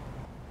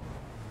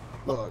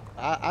 Look,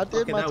 I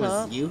did my time. That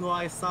was you who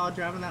I saw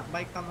driving that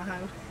bike on the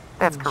highway?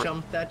 That's correct.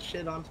 Jumped that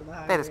shit onto the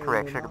highway? That is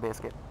correct, Sugar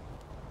Biscuit.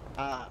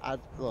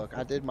 Look,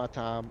 I did my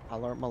time. I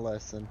learned my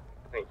lesson.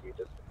 Thank you,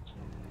 dispatch.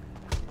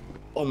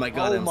 Oh my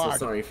god, I'm so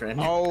sorry, friend.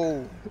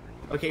 Oh.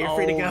 Okay, you're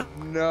free to go.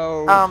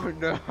 No,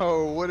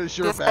 no. What is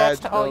your Dispatch badge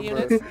to all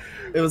number? units.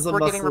 It was a We're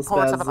getting muscle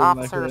reports of an spasm,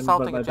 my officer friend,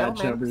 assaulting but a my badge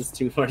gentleman. number is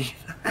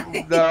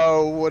 245.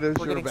 No, what is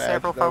We're your getting badge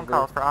several phone number?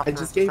 calls for I officers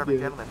just gave disturbing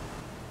you. gentlemen.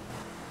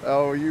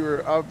 Oh,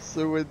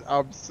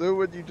 I'm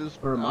suing. You just.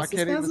 For a I muscle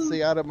can't even spasm?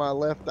 see out of my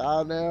left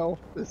eye now.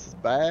 This is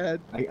bad.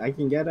 I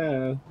can get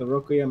the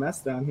Roku EMS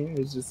down here.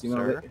 It's just, you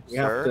know, you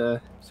have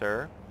to.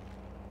 Sir?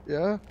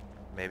 Yeah?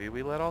 Maybe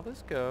we let all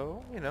this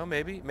go. You know,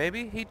 maybe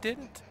he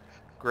didn't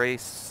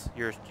grace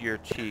your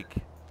cheek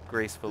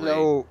gracefully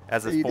No,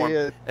 as a he form.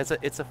 did.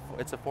 It's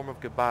a form of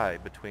goodbye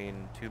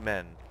between two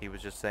men. He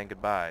was just saying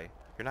goodbye.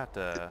 You're not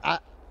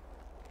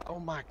Oh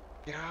my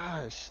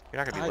gosh.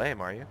 You're not gonna be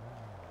lame, are you?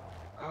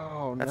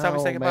 Oh That's no, how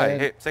we say goodbye. man.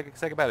 Hey, say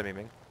goodbye to me,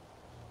 Ming.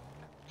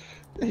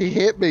 He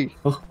hit me.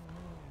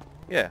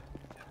 Yeah.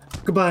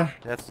 Goodbye.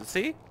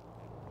 See?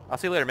 I'll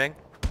see you later, Ming.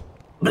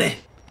 That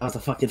was a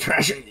fucking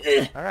trash.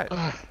 All right.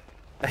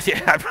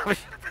 Yeah, I probably.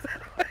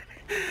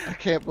 I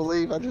can't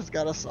believe I just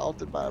got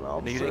assaulted by an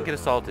officer. No, you didn't get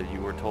assaulted. You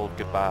were told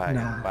goodbye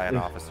by an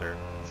officer.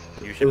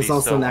 You should It was be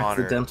also so an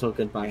honored. accidental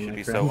goodbye, You should my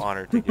be friend. so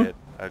honored to get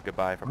a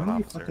goodbye from an Why are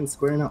you officer. fucking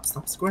squaring up?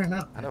 Stop squaring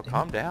up. I know.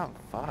 Calm down.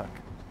 Fuck.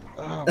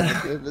 Oh my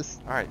goodness.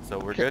 All right, so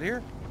we're good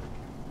here.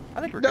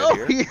 I think we're No,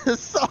 good here. he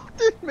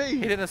assaulted me.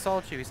 He didn't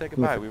assault you. He said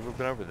goodbye. We've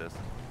been over this.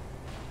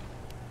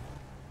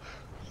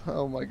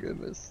 Oh my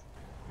goodness.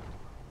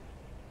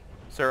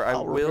 Sir, I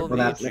will Will need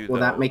that- you. will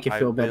that make you feel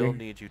I will better?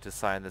 need you to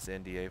sign this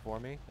NDA for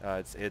me.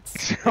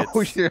 It's.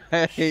 Oh, you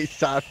ain't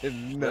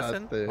signing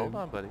Listen, nothing. hold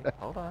on, buddy.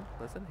 Hold on.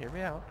 Listen, hear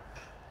me out.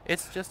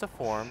 It's just a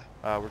form.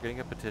 We're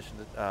getting a petition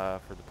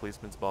for the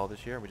policeman's ball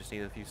this year, and we just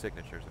need a few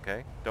signatures.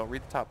 Okay? Don't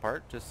read the top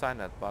part. Just sign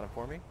that bottom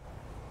for me.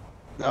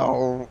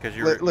 No. Because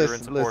you're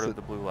in support of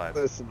the Blue Lives.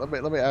 Listen, let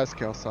me ask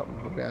y'all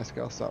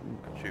something.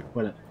 Shoot.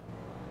 What?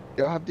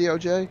 Y'all have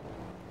DOJ?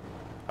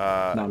 No,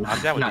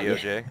 I'm down with not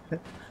DOJ. yet.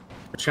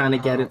 We're trying to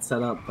get it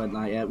set up, but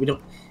not yet. We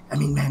don't. I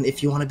mean, man,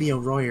 if you want to be a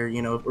lawyer,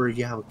 you know, or if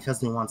you have a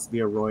cousin who wants to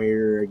be a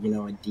lawyer, or, you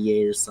know, a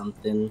DA or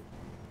something,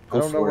 go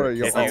I don't know for where it,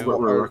 you 'cause that's are. what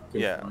we're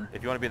working Yeah, for.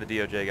 if you want to be in the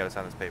DOJ, you got to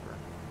sign this paper.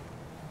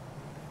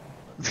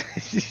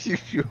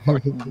 You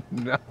are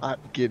not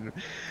kidding.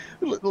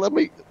 Let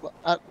me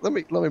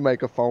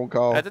make a phone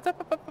call. No.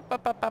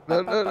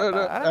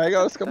 Hang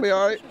on, it's gonna be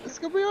all right. It's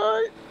gonna be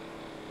all right.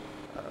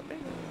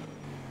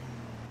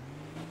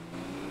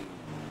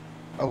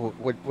 Oh,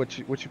 what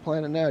you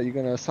planning now? You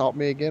gonna assault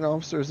me again,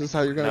 officer? Is this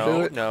how you're gonna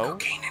do it? No.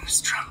 Cocaine in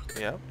his trunk.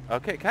 Yep.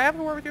 Okay. Can I have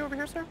a word with you over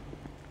here, sir?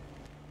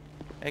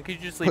 And could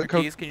you just leave your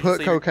keys? Can you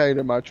put cocaine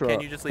in my truck?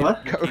 Can you just leave your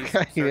keys?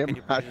 Cocaine Sir, in can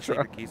you my just leave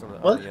your truck? keys on the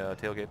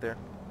tailgate there?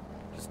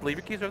 Just leave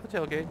your keys over the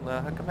tailgate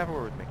and come have a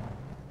word with me.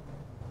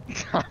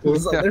 What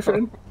was that there,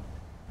 friend?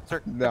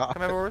 Sir, No.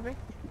 come have a word with me.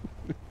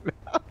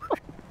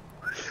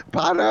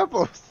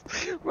 Pineapples.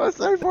 My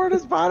safe word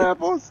is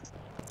pineapples.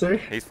 Sir,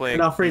 He's fleeing.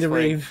 you're not free He's to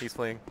fleeing. leave. He's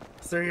fleeing.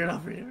 Sir, you're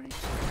not free to leave.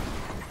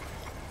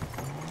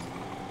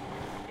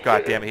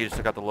 God damn it! He just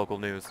took out the local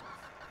news.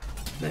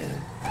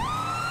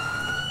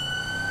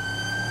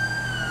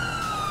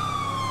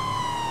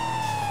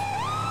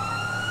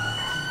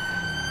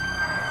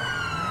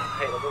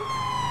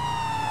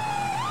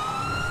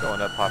 Going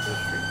up Popular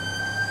Street.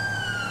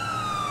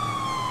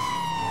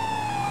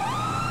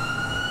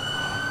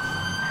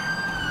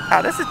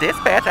 Hi, this is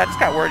dispatch. I just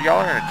got word y'all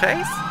are in a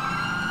chase.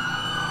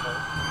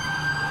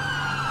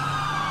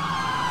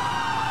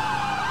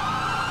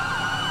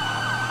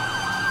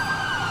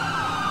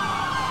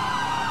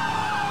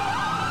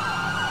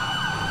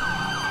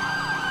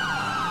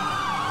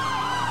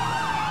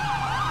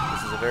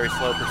 This is a very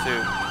slow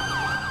pursuit.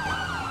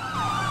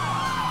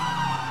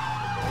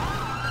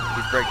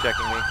 He's brake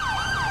checking me.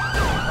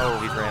 Oh,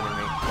 he's ramming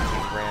me.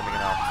 He's ramming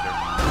an officer.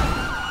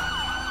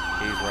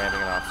 He's ramming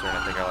an officer, and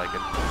I think I like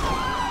it.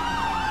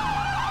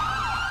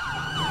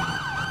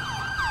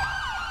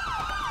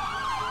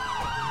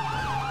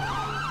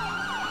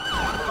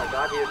 Oh my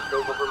god, he just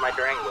drove over my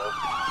Durango.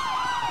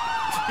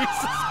 Jesus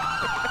Christ.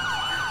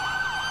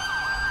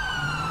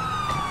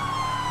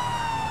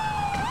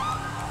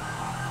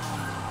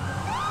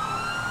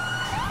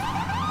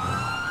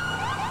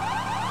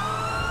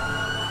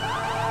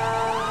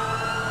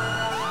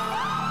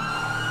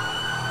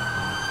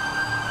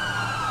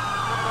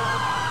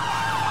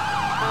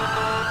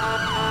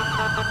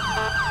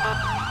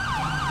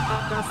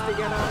 Just to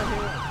get out of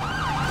here.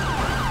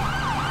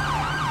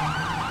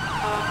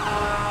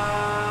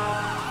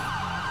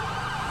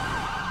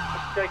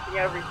 Checking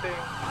everything.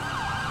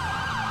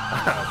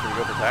 Should we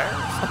go for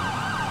tires?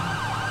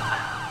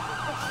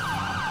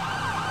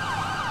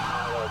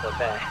 Oh, go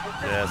back.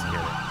 Just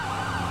kidding.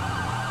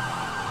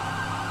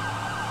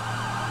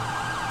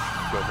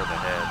 Go for the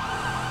head.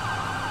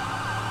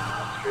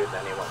 That's true,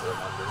 then he won't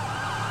remember.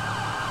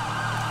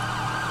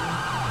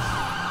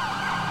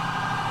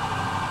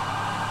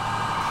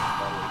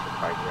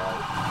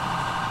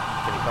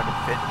 Can you fucking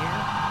fit in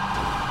here?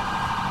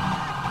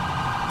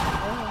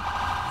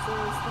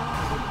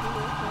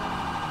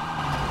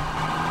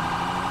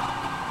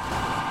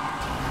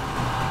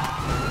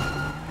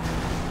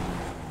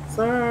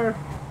 Sir.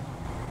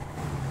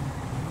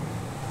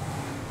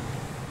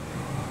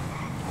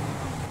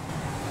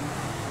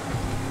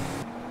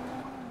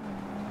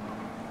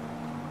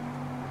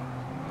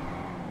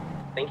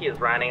 I think he's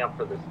lining up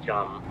for this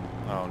jump.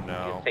 Oh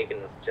no. He's taking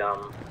this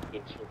jump.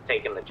 He's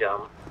taking the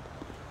jump.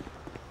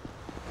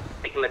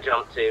 Taking the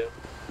jump too.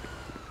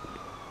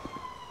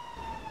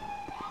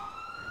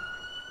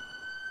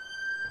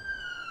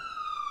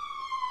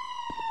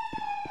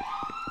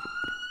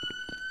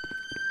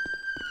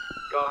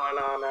 Going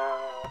on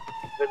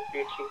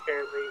Vespucci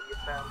currently, you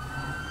found.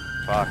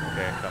 Fuck,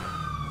 okay, coming.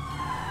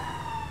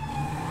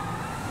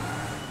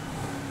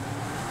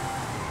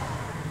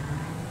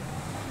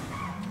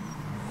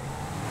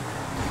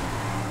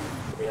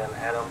 We got an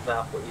Adams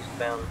Apple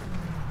eastbound.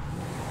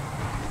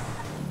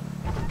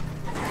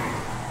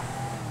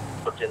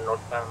 Virgin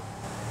northbound.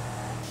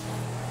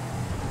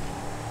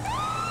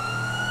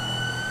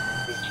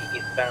 Vespucci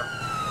eastbound.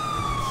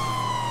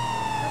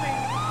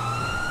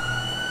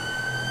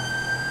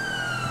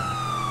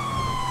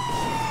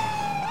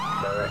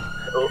 Alright.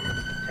 Oh,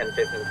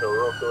 10-15 till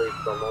Rockville, he's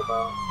still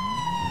mobile.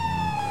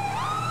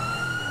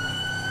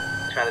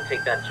 Trying to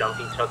take that jump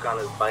he took on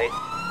his bike.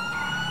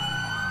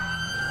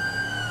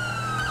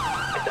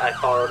 I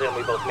followed him,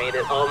 we both made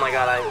it. Oh my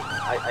god, I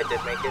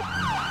did make it.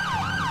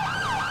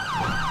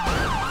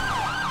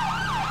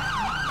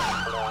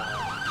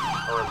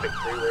 Olympic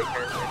freeway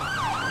currently.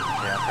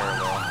 Yeah,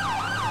 parallel.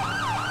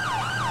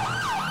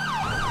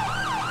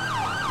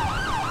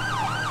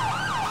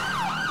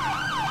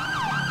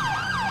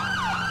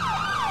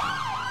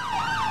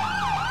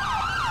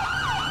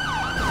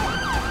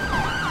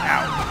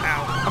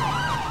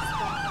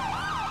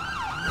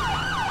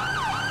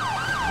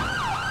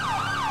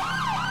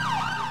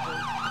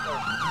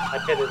 I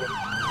pitted him.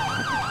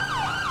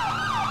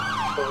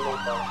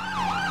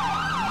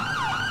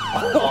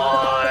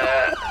 Oh,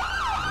 yeah.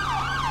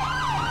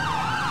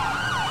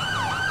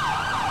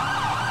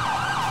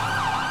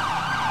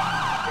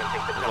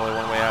 There's only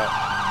one way out.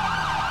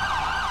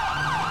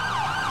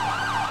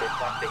 It's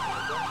not taking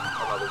the jump.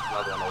 Oh no, there's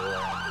another one over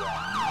there. Yeah.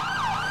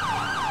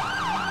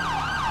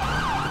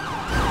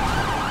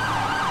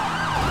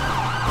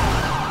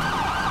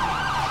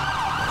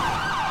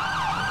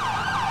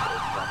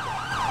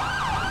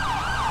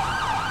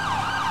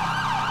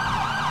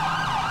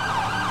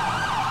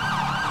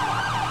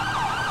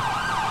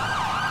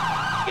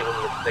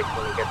 6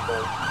 when he gets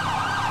home.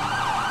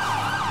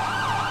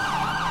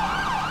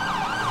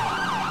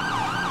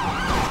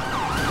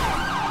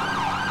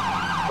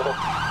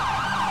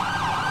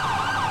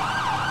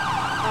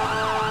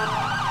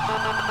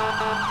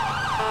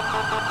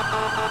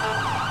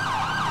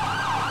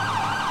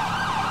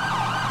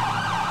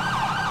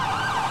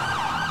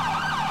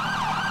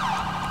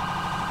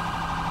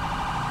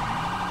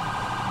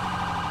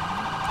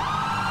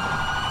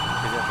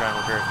 He's gonna try and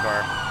repair his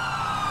car.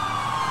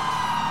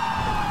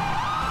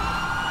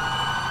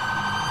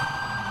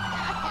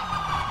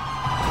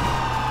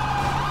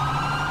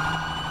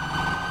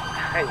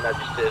 I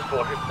nudged it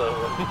for it, so.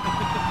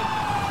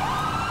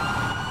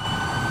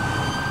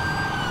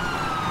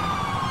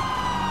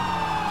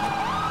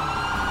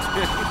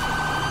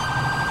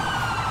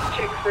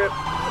 Chick flip.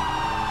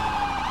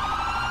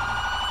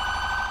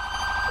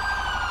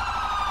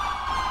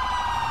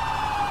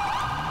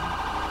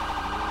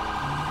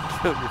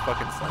 Killed your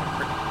fucking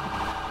sniper.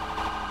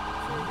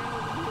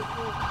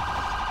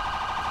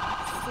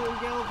 Sir,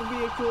 get out of the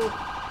vehicle.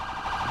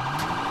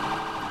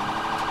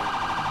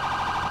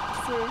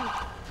 Sir.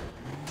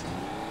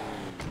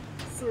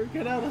 Sir,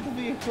 get out of the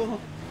vehicle.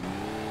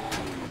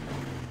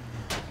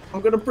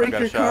 I'm gonna break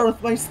your car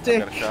with my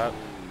stick. I got a shot.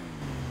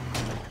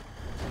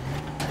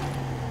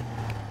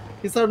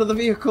 He's out of the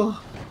vehicle.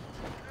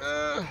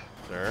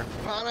 Sir.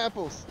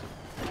 Pineapples.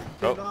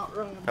 Do not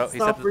run. Oh, he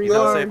Stop said where he's you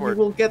on a are. safe You word.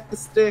 will get the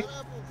stick.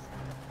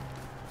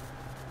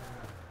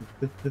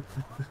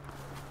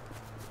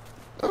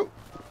 Oh.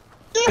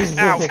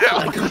 Ow! I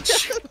got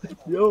you.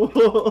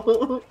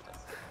 Yo.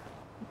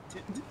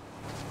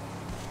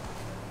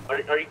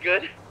 Are you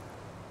good?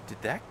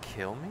 Did that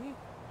kill me?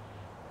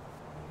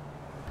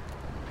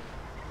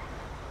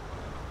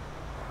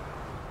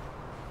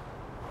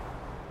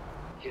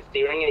 He's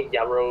steering a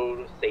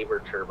yellow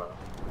Saber Turbo.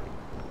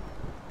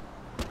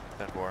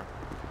 10-4.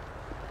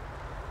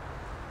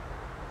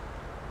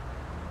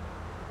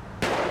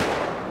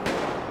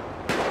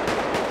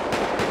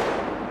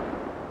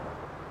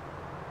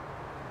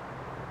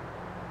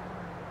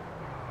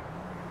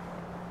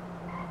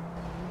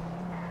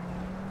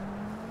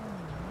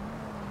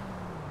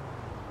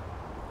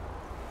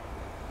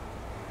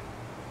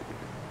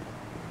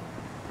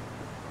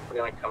 We're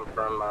gonna come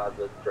from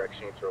the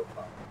direction you drove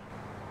from.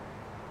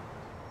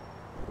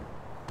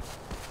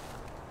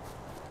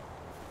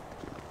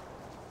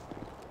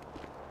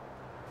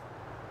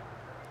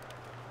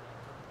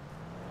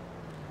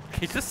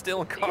 He's just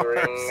stealing cars.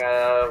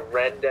 Steering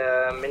red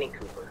Mini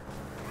Cooper.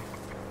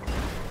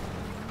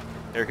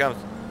 Here he comes.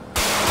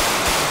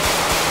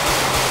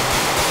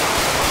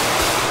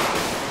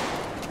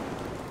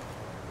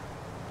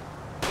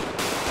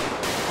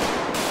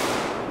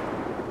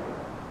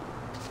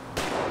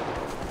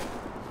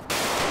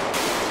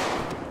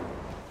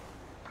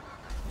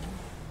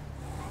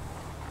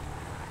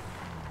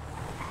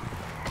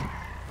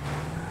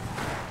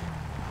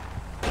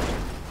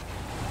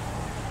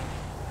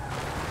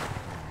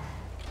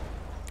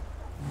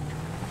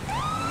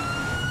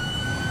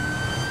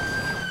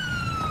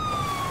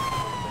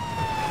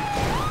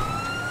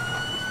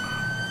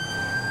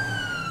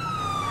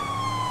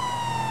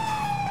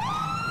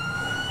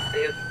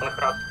 Is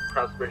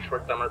cross bridge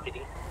towards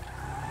MRPD.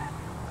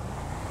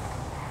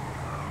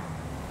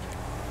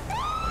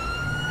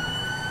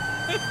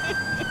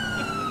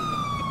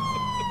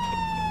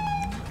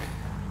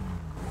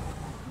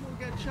 We'll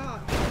get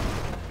shot.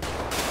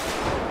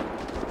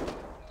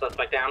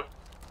 Suspect down.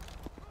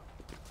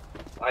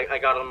 I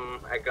got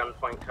him at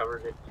gunpoint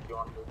covered if you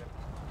want to move in.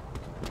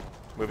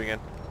 Moving in.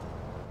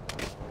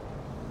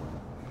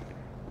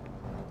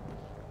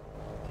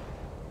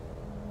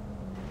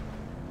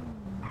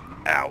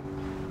 Ow.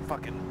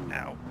 Fucking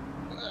ow.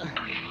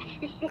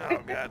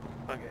 Oh god.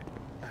 Okay.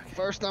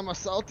 First I'm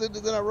assaulted,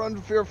 and then I run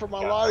for fear for my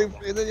life,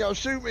 and then y'all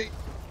shoot me.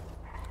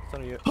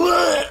 Son of you.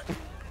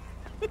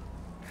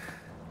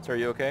 Sir, are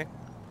you okay?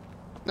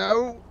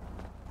 No.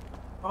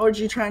 Why would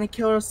you trying to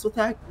kill us with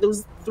that?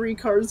 Those 3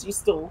 cars you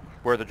stole.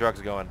 Where are the drugs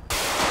going?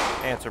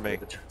 Answer me.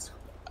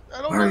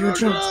 I don't know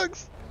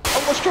drugs.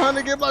 I was trying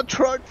to get my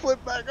truck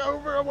flipped back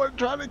over. I wasn't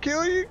trying to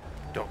kill you.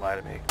 Don't lie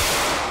to me.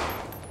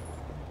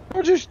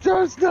 I just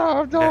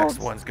no. Next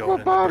one's going in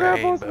the brain,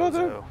 pineapples,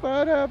 bozo.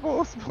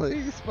 pineapples,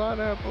 please,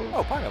 pineapples.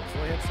 Oh, pineapples.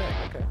 All you had to say.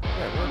 Okay.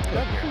 Yeah, we're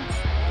done here.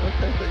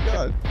 Okay, thank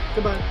God.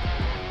 Goodbye.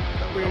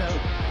 Weirdo.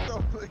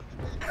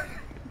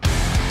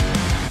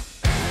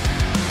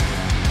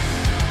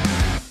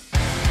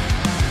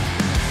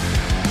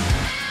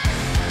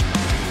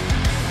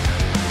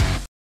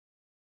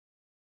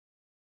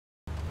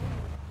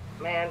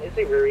 Man, is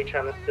he really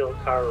trying to steal a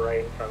car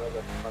right in front of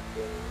the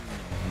fucking...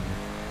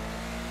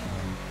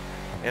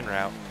 En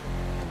route.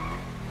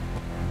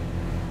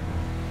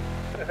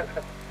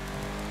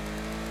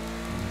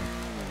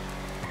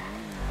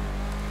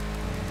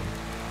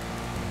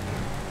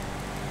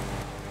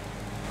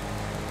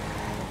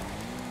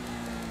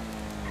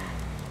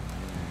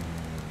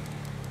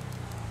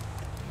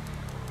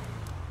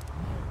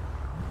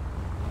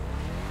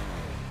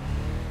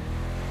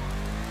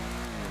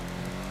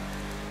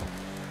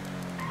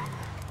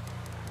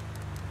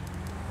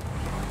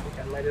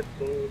 might have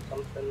seen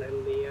something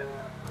in the,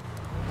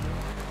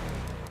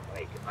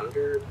 like,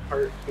 under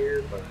part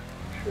here, but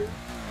I'm sure.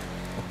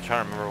 I'm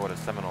trying to remember what a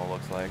Seminole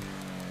looks like.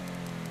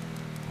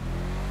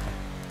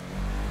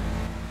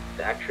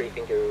 I actually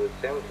think it was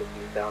him because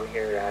he's down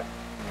here at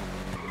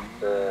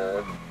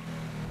the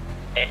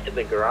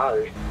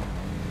garage.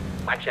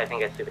 Actually, I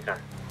think I see the car.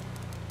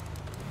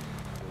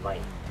 I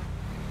might.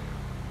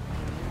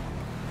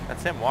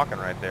 That's him walking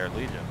right there,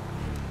 Legion.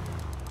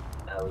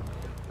 No,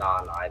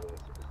 I didn't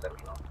see the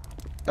Seminole.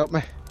 Help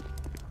me.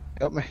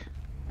 Help me.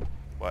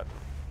 What?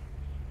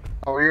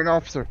 Oh, you're an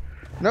officer.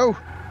 No!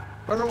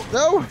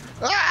 No!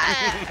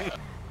 Ah!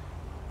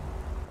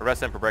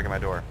 Arrest him for breaking my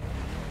door.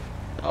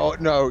 Oh,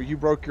 no, you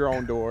broke your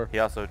own door. He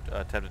also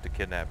attempted to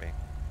kidnap me.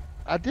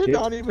 I did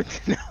not even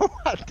know.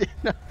 I did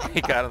not.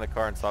 He got in the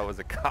car and saw it was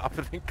a cop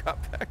and then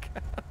got back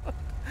out.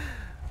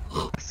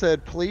 I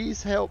said,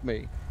 please help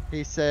me.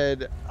 He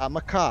said, I'm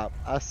a cop.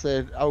 I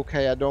said,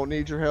 okay, I don't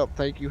need your help.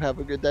 Thank you. Have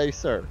a good day,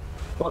 sir.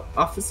 Well,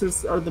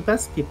 officers are the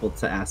best people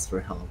to ask for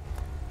help.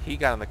 He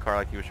got in the car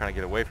like he was trying to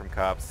get away from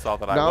cops, saw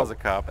that I No. was a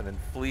cop, and then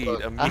fled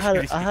Look,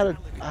 immediately. I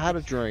had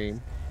a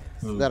dream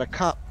that a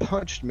cop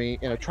punched me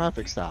in a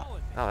traffic stop.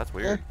 Oh, that's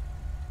weird.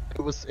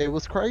 It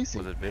was crazy.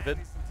 Was it vivid?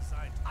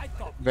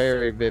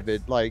 Very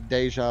vivid, like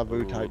deja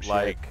vu type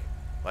shit.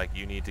 Like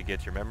you need to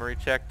get your memory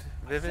checked,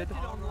 vivid,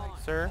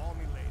 sir?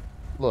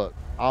 Look,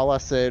 all I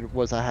said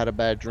was I had a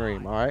bad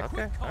dream, alright?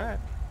 Okay, alright.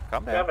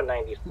 Calm You have down. a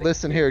 96.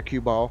 Listen here,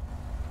 cue ball.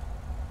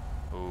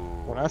 Ooh.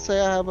 When I say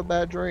I have a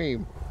bad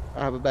dream, I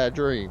have a bad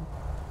dream.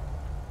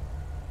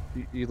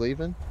 You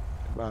leaving?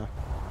 Bye.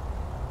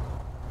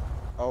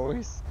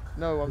 Always?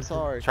 No, I'm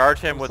sorry. Charge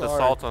him I'm with sorry.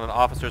 assault on an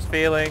officer's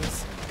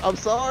feelings. I'm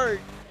sorry.